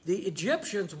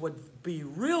Egyptians would be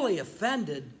really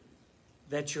offended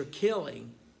that you're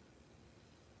killing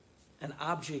an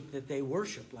object that they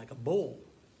worship, like a bull,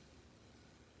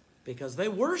 because they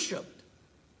worshiped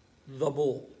the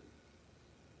bull.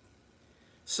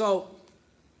 So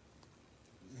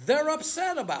they're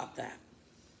upset about that.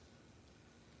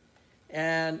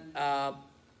 And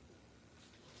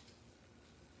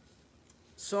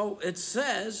so it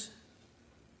says,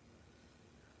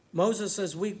 Moses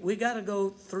says, we got to go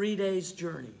 3 days'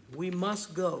 journey. We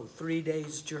must go 3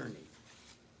 days' journey.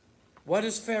 What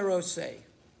does Pharaoh say?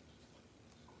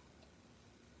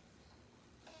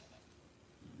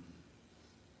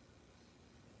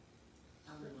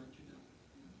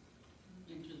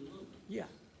 Yeah.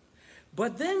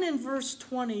 But then in verse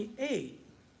 28,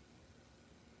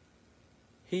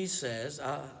 he says,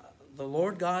 the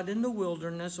Lord God in the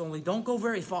wilderness, only don't go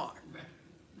very far.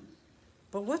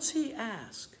 But what's he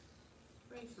ask?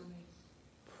 Pray for me.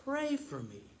 Pray for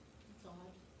me. That's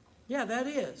odd. Yeah, that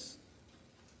is.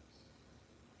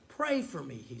 Pray for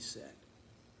me, he said.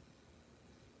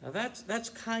 Now that's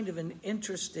kind of an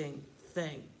interesting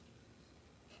thing.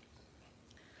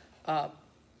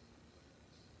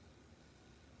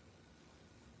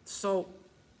 So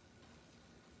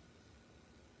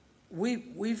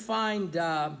we find,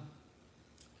 by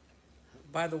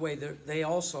the way, they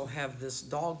also have this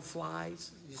dog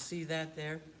flies. You see that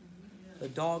there? The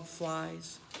dog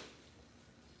flies.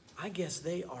 I guess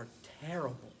they are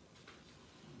terrible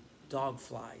dog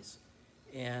flies.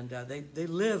 And they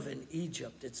live in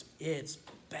Egypt. It's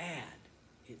bad.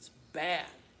 It's bad.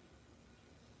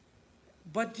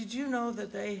 But did you know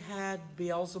that they had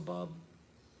Beelzebub,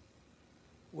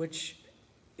 which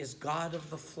is god of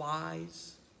the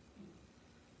flies?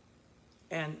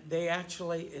 And they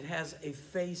actually, it has a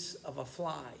face of a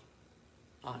fly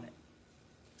on it.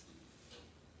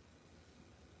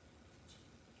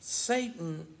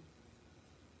 Satan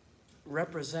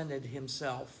represented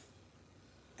himself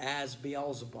as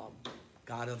Beelzebub,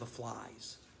 god of the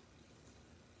flies.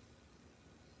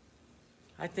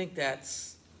 I think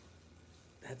that's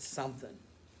something.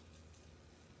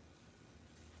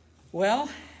 Well,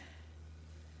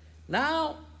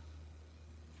 now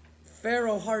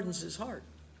Pharaoh hardens his heart.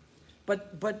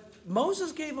 But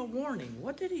Moses gave a warning.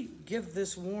 What did he give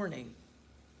this warning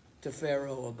to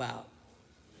Pharaoh about?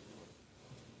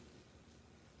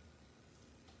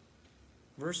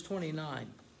 Verse 29.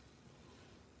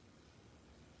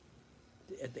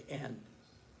 At the end.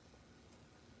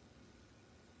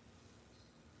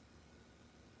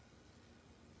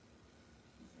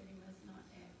 He said he must not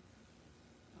act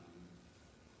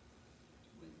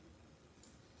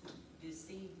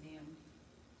deceive them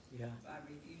by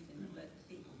refusing to let the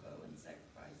people go and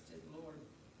sacrifice to the Lord.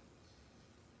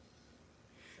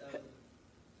 So,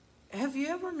 have you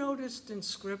ever noticed in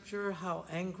Scripture how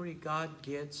angry God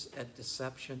gets at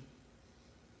deception?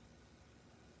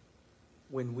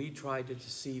 When we try to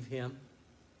deceive him?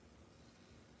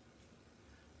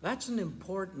 That's an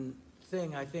important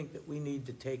thing I think that we need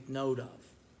to take note of.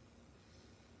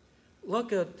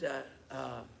 Look at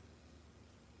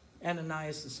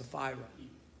Ananias and Sapphira,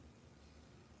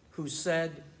 who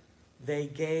said they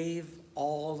gave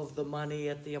all of the money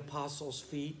at the apostles'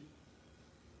 feet.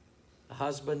 The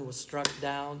husband was struck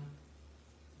down.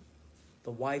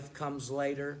 The wife comes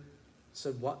later.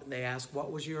 Said what? They asked,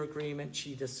 what was your agreement?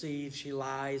 She deceives, she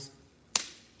lies,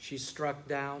 she's struck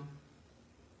down.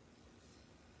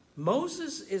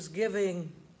 Moses is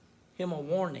giving him a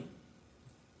warning.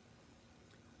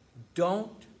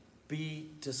 Don't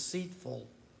be deceitful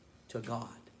to God,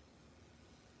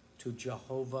 to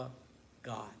Jehovah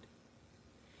God.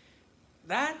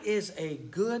 That is a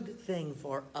good thing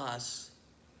for us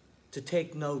to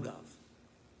take note of.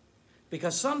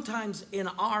 Because sometimes in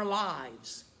our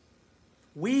lives,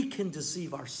 we can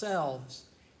deceive ourselves,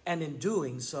 and in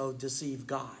doing so, deceive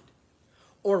God.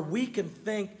 Or we can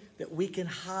think that we can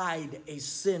hide a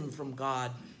sin from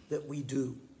God that we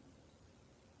do.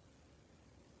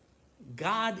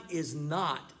 God is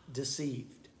not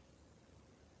deceived.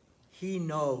 He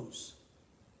knows.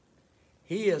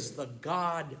 He is the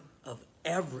God of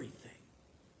everything.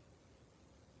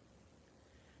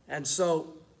 And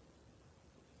so,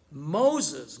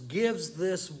 Moses gives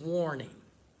this warning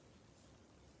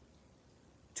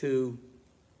to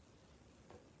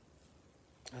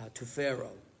Pharaoh.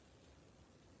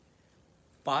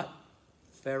 But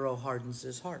Pharaoh hardens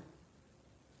his heart.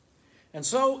 And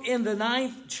so in the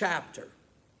 9th chapter,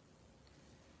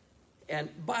 and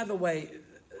by the way,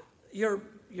 your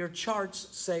charts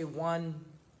say one.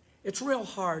 It's real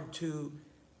hard to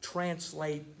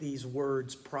translate these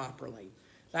words properly.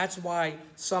 That's why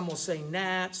some will say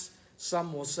gnats,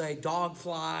 some will say dog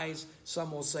flies,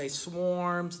 some will say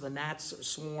swarms. The gnats are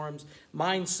swarms.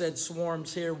 Mine said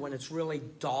swarms here when it's really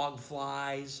dog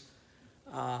flies.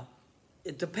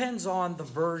 It depends on the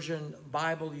version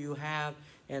Bible you have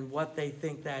and what they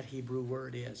think that Hebrew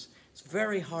word is. It's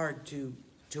very hard to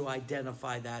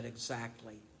identify that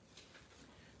exactly.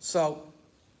 So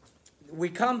we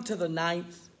come to the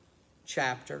 9th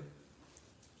chapter.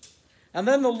 And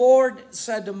then the Lord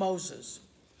said to Moses,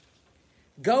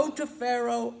 "Go to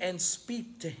Pharaoh and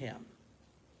speak to him.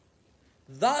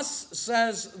 Thus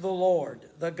says the Lord,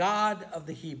 the God of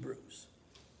the Hebrews,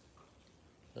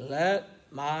 let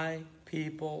my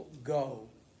people go,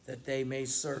 that they may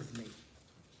serve me."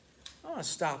 I want to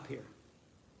stop here.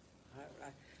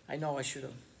 I know I should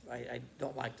have, I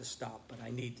don't like to stop, but I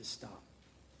need to stop.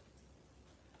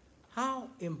 How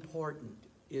important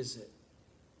is it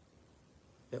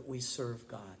that we serve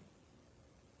God?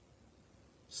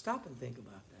 Stop and think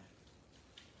about that.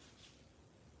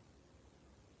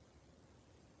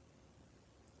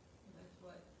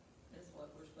 That's what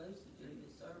we're supposed to do,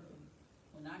 to serve Him.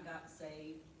 When I got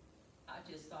saved, I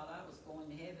just thought I was going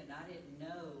to heaven. I didn't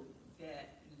know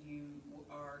that you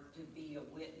are to be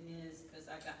a witness, because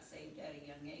I got saved at a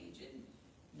young age and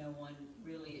no one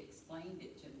really explained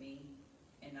it to me.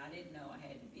 And I didn't know I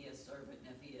had to be a servant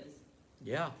of His.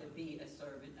 Yeah. To be a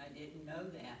servant. I didn't know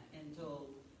that until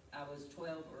I was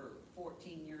 12 or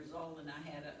 14 years old, and I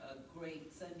had a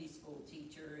great Sunday school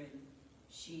teacher, and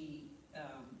she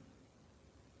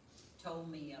told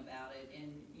me about it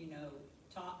and,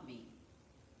 taught me.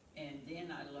 And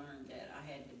then I learned that I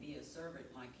had to be a servant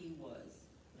like He was.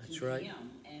 That's to right.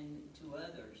 Him and to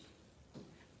others.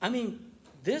 I mean,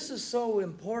 this is so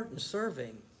important,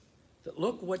 serving, that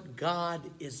look what God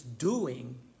is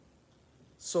doing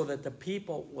so that the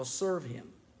people will serve Him.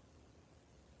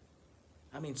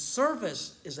 I mean,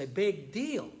 service is a big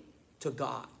deal to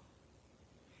God.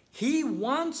 He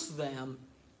wants them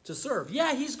to serve.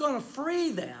 Yeah, He's going to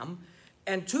free them.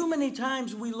 And too many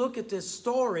times we look at this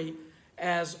story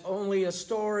as only a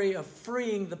story of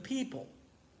freeing the people.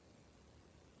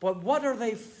 But what are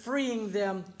they freeing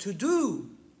them to do?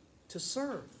 To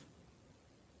serve.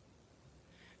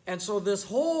 And so this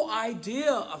whole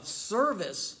idea of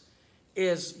service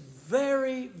is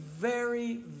very,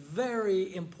 very,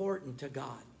 very important to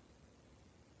God.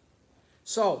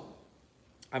 So,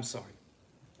 I'm sorry.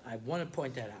 I want to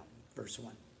point that out. Verse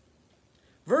 1.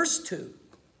 Verse 2.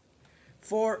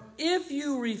 For if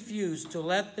you refuse to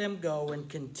let them go and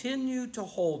continue to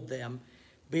hold them,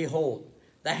 behold,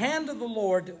 the hand of the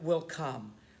Lord will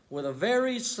come with a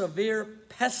very severe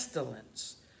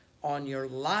pestilence on your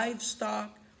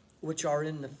livestock which are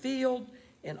in the field,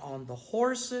 and on the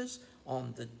horses,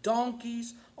 on the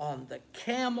donkeys, on the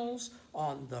camels,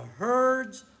 on the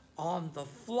herds, on the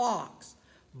flocks.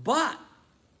 But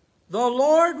the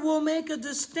Lord will make a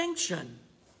distinction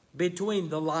between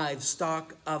the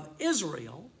livestock of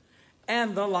Israel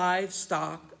and the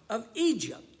livestock of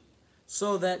Egypt,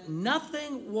 so that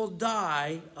nothing will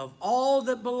die of all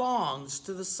that belongs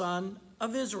to the son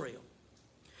of Israel.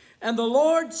 And the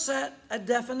Lord set a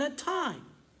definite time,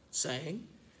 saying,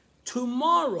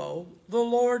 tomorrow the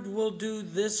Lord will do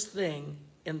this thing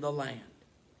in the land.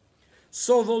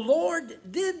 So the Lord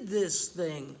did this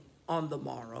thing on the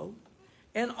morrow,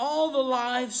 and all the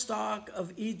livestock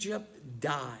of Egypt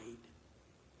died.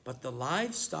 But the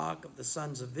livestock of the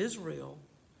sons of Israel,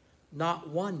 not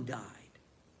one died.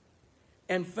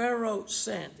 And Pharaoh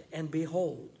sent, and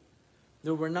behold,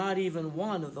 there were not even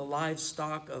one of the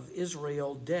livestock of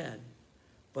Israel dead,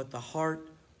 but the heart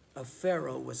of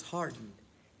Pharaoh was hardened,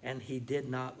 and he did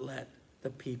not let the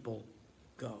people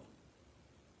go.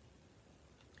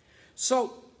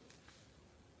 So,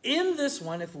 in this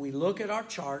one, if we look at our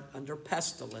chart under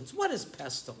pestilence, what is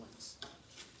pestilence?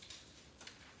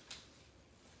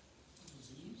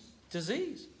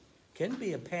 Disease. Can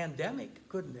be a pandemic,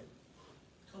 couldn't it?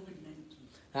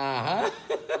 COVID-19.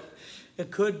 It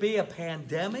could be a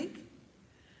pandemic.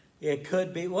 It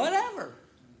could be whatever.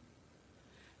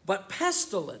 But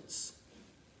pestilence.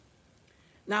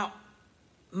 Now,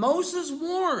 Moses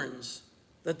warns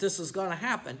that this is going to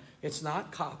happen. It's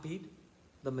not copied.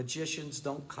 The magicians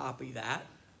don't copy that.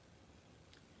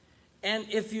 And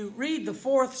if you read the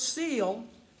fourth seal,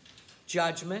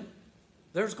 judgment,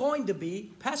 there's going to be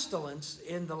pestilence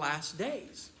in the last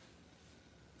days.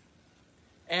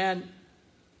 And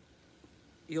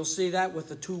you'll see that with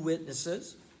the two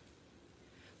witnesses.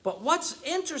 But what's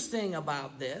interesting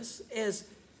about this is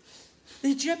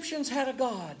the Egyptians had a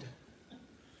god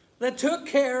that took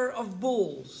care of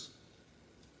bulls.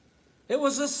 It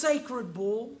was a sacred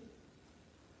bull.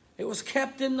 It was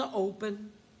kept in the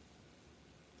open.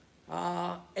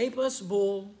 Apis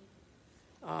bull.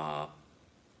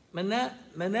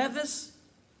 Menevis,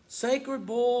 sacred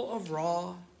bull of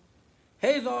Ra.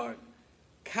 Hathor,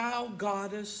 cow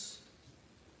goddess.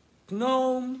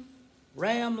 Gnome,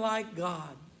 ram-like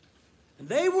god. And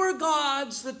they were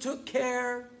gods that took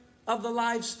care of the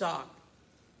livestock.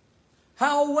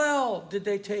 How well did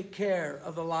they take care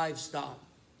of the livestock?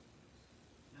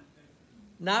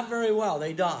 Not very well.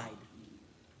 They died.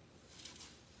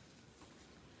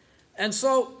 And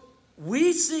so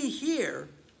we see here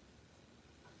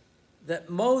that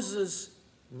Moses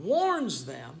warns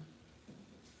them,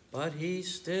 but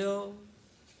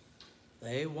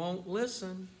they won't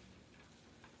listen.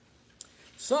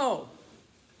 So,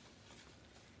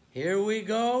 Here we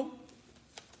go.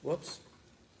 Whoops.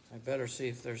 I better see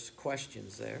if there's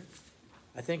questions there.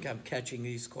 I think I'm catching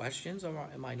these questions,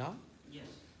 am I not? Yes.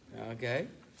 Okay.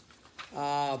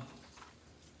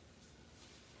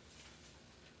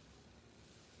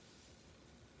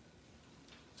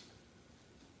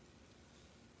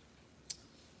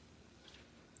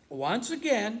 Once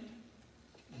again,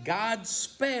 God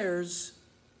spares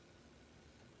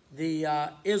the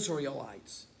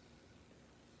Israelites,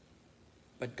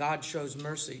 but God shows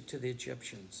mercy to the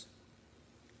Egyptians.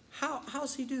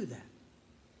 How's he do that?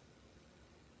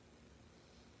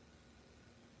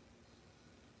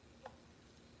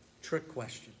 Trick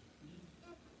question.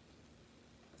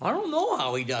 I don't know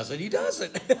how he does it. He does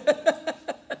it.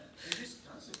 He just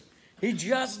does it. He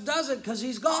just does it because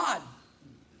he's God.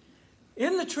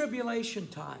 In the tribulation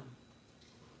time,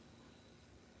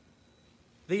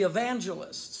 the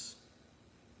evangelists,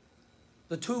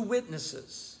 the two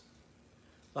witnesses,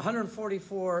 the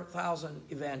 144,000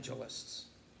 evangelists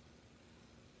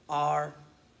are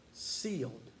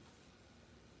sealed.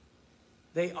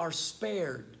 They are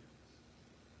spared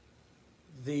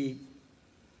the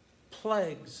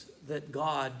plagues that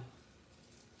God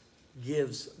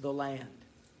gives the land.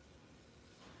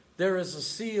 There is a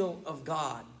seal of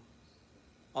God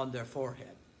on their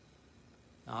forehead.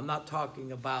 Now, I'm not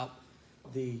talking about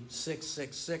the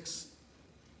 666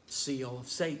 seal of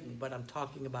Satan, but I'm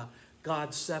talking about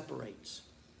God separates.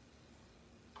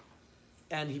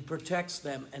 And he protects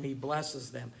them and he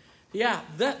blesses them. Yeah,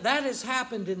 that has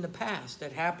happened in the past.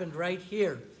 It happened right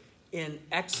here in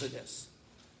Exodus.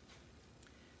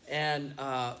 And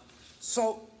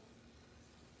so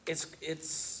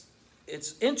it's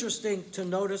interesting to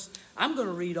notice. I'm going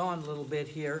to read on a little bit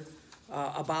here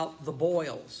about the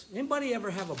boils. Anybody ever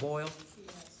have a boil?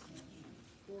 Yes.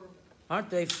 Horrible. Aren't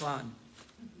they fun?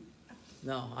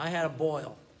 No, I had a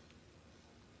boil.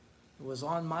 It was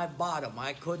on my bottom.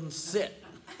 I couldn't sit.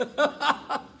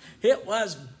 It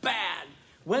was bad.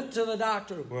 Went to the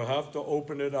doctor. We'll have to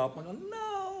open it up. I go,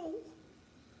 no.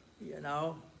 You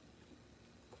know,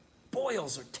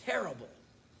 boils are terrible.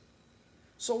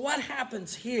 So what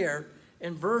happens here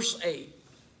in verse 8,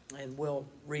 and we'll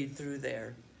read through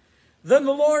there. Then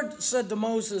the Lord said to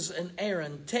Moses and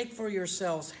Aaron, take for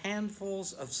yourselves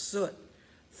handfuls of soot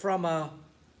from a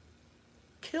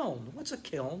kiln. What's a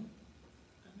kiln?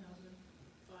 An oven,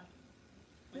 like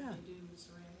Yeah. they do with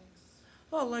ceramics.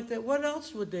 Oh, like that. What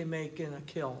else would they make in a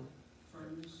kiln?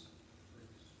 Furnace,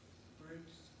 bricks,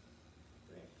 Bricks.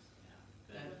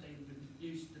 that they've been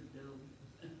used to do.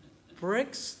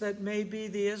 Bricks that maybe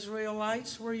the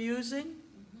Israelites were using?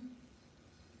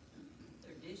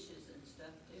 Their dishes and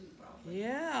stuff too, probably.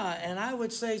 Yeah, and I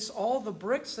would say all the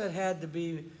bricks that had to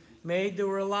be made, there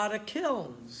were a lot of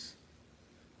kilns.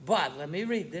 But let me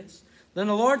read this. Then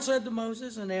the Lord said to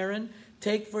Moses and Aaron,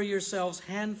 take for yourselves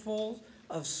handfuls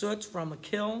of soot from a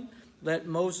kiln. Let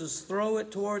Moses throw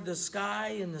it toward the sky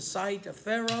in the sight of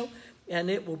Pharaoh, and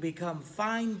it will become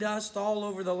fine dust all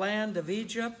over the land of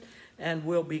Egypt, and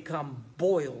will become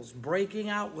boils, breaking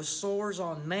out with sores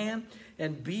on man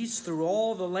and beasts through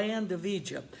all the land of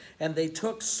Egypt. And they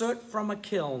took soot from a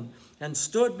kiln and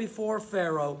stood before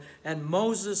Pharaoh, and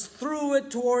Moses threw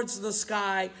it towards the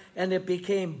sky, and it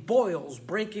became boils,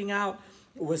 breaking out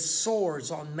with sores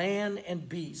on man and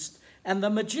beast. And the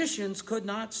magicians could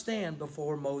not stand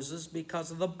before Moses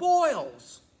because of the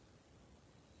boils.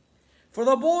 For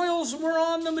the boils were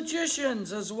on the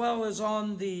magicians as well as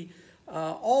on the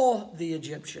all the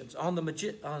Egyptians, on the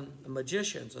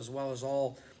magicians as well as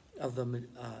all of the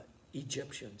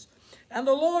Egyptians. And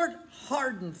the Lord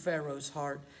hardened Pharaoh's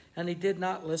heart, and he did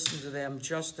not listen to them,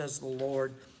 just as the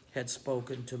Lord had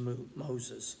spoken to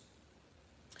Moses.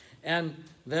 And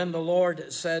then the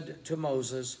Lord said to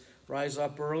Moses, rise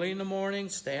up early in the morning,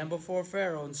 stand before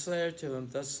Pharaoh, and say to him,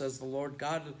 thus says the Lord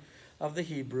God of the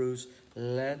Hebrews,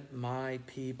 let my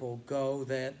people go,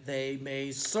 that they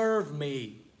may serve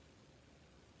me.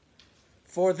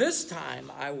 For this time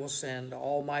I will send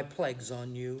all my plagues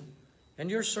on you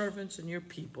and your servants and your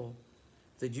people,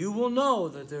 that you will know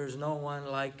that there is no one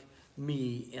like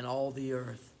me in all the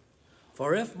earth.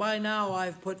 For if by now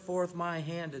I've put forth my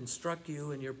hand and struck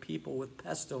you and your people with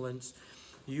pestilence,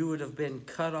 you would have been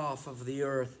cut off of the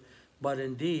earth. But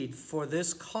indeed, for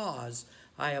this cause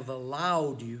I have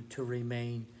allowed you to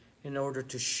remain, in order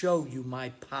to show you my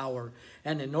power,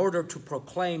 and in order to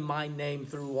proclaim my name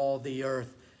through all the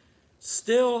earth.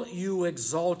 Still you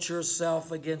exalt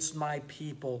yourself against my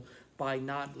people by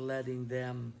not letting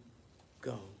them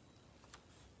go.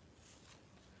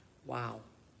 Wow.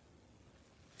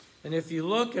 And if you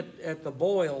look at the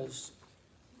boils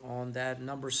on that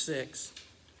number 6,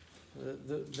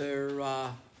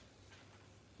 they're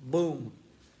boom.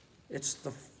 It's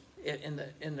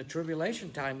in the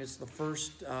tribulation time, it's the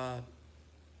first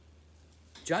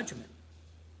judgment.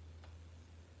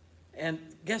 And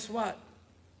guess what?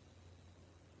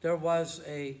 There was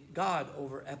a God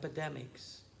over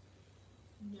epidemics.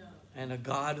 No. And a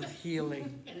God of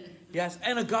healing. Yes,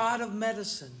 and a God of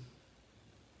medicine.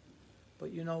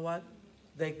 But you know what?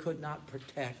 They could not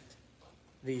protect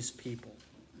these people.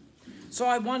 So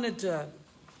I wanted to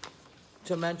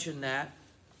mention that.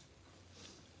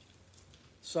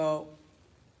 So,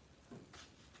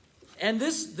 and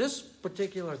this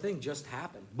particular thing just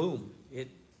happened. Boom.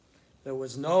 There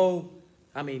was no,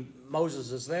 I mean,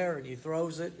 Moses is there and he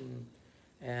throws it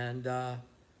and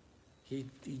he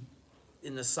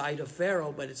in the sight of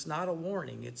Pharaoh, but it's not a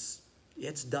warning. It's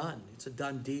done. It's a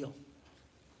done deal.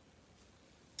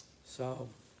 So,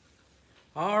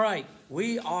 all right,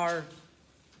 we are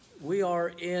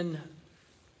in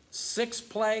 6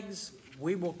 plagues.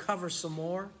 We will cover some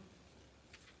more.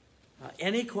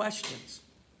 Any questions?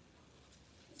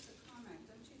 Just a comment,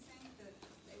 don't you think that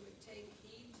they would take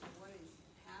heed to what is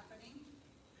happening?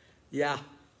 Yeah,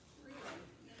 Really,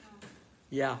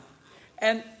 yeah.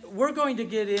 And we're going to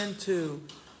get into,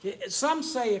 some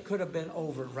say it could have been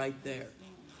over right there,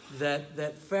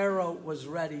 that Pharaoh was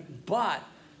ready, but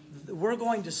we're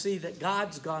going to see that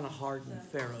God's going to harden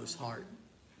Pharaoh's heart.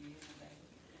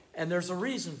 And there's a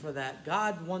reason for that.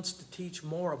 God wants to teach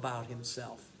more about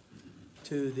himself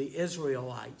to the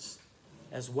Israelites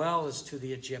as well as to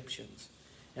the Egyptians.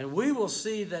 And we will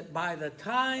see that by the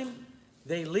time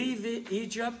they leave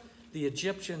Egypt, the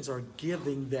Egyptians are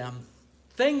giving them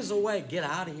things away. Get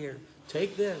out of here.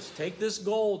 Take this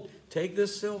gold, take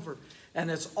this silver. And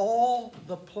it's all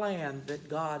the plan that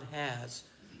God has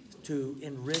to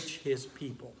enrich his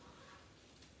people.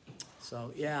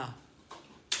 So, yeah.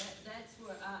 That's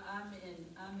where I'm in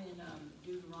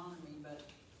Deuteronomy, but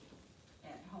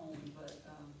at home, but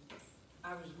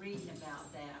I was reading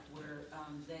about that where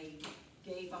they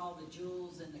gave all the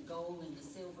jewels and the gold and the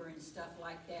silver and stuff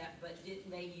like that, but didn't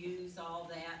they use all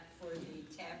that for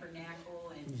the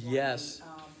tabernacle and for Yes.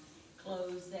 the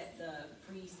clothes that the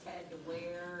priest had to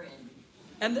wear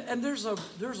And there's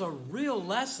a real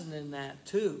lesson in that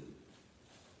too.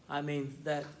 I mean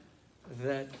that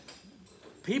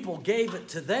people gave it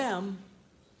to them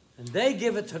and they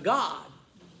give it to God.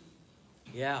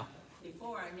 Yeah.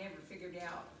 Before I never figured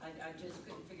out, I just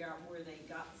couldn't figure out where they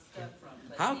got stuff from.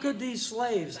 But How then, could these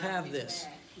slaves as I have went this?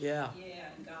 back, Yeah. Yeah,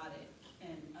 and got it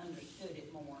and understood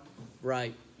it more.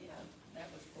 Right. Yeah, that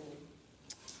was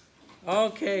cool.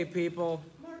 Okay, people.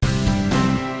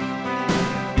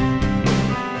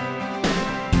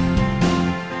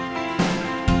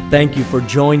 Thank you for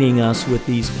joining us with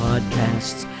these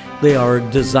podcasts. They are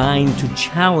designed to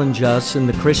challenge us in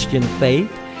the Christian faith.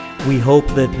 We hope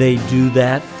that they do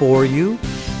that for you.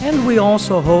 And we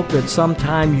also hope that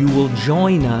sometime you will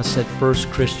join us at First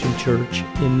Christian Church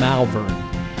in Malvern.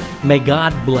 May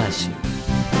God bless you.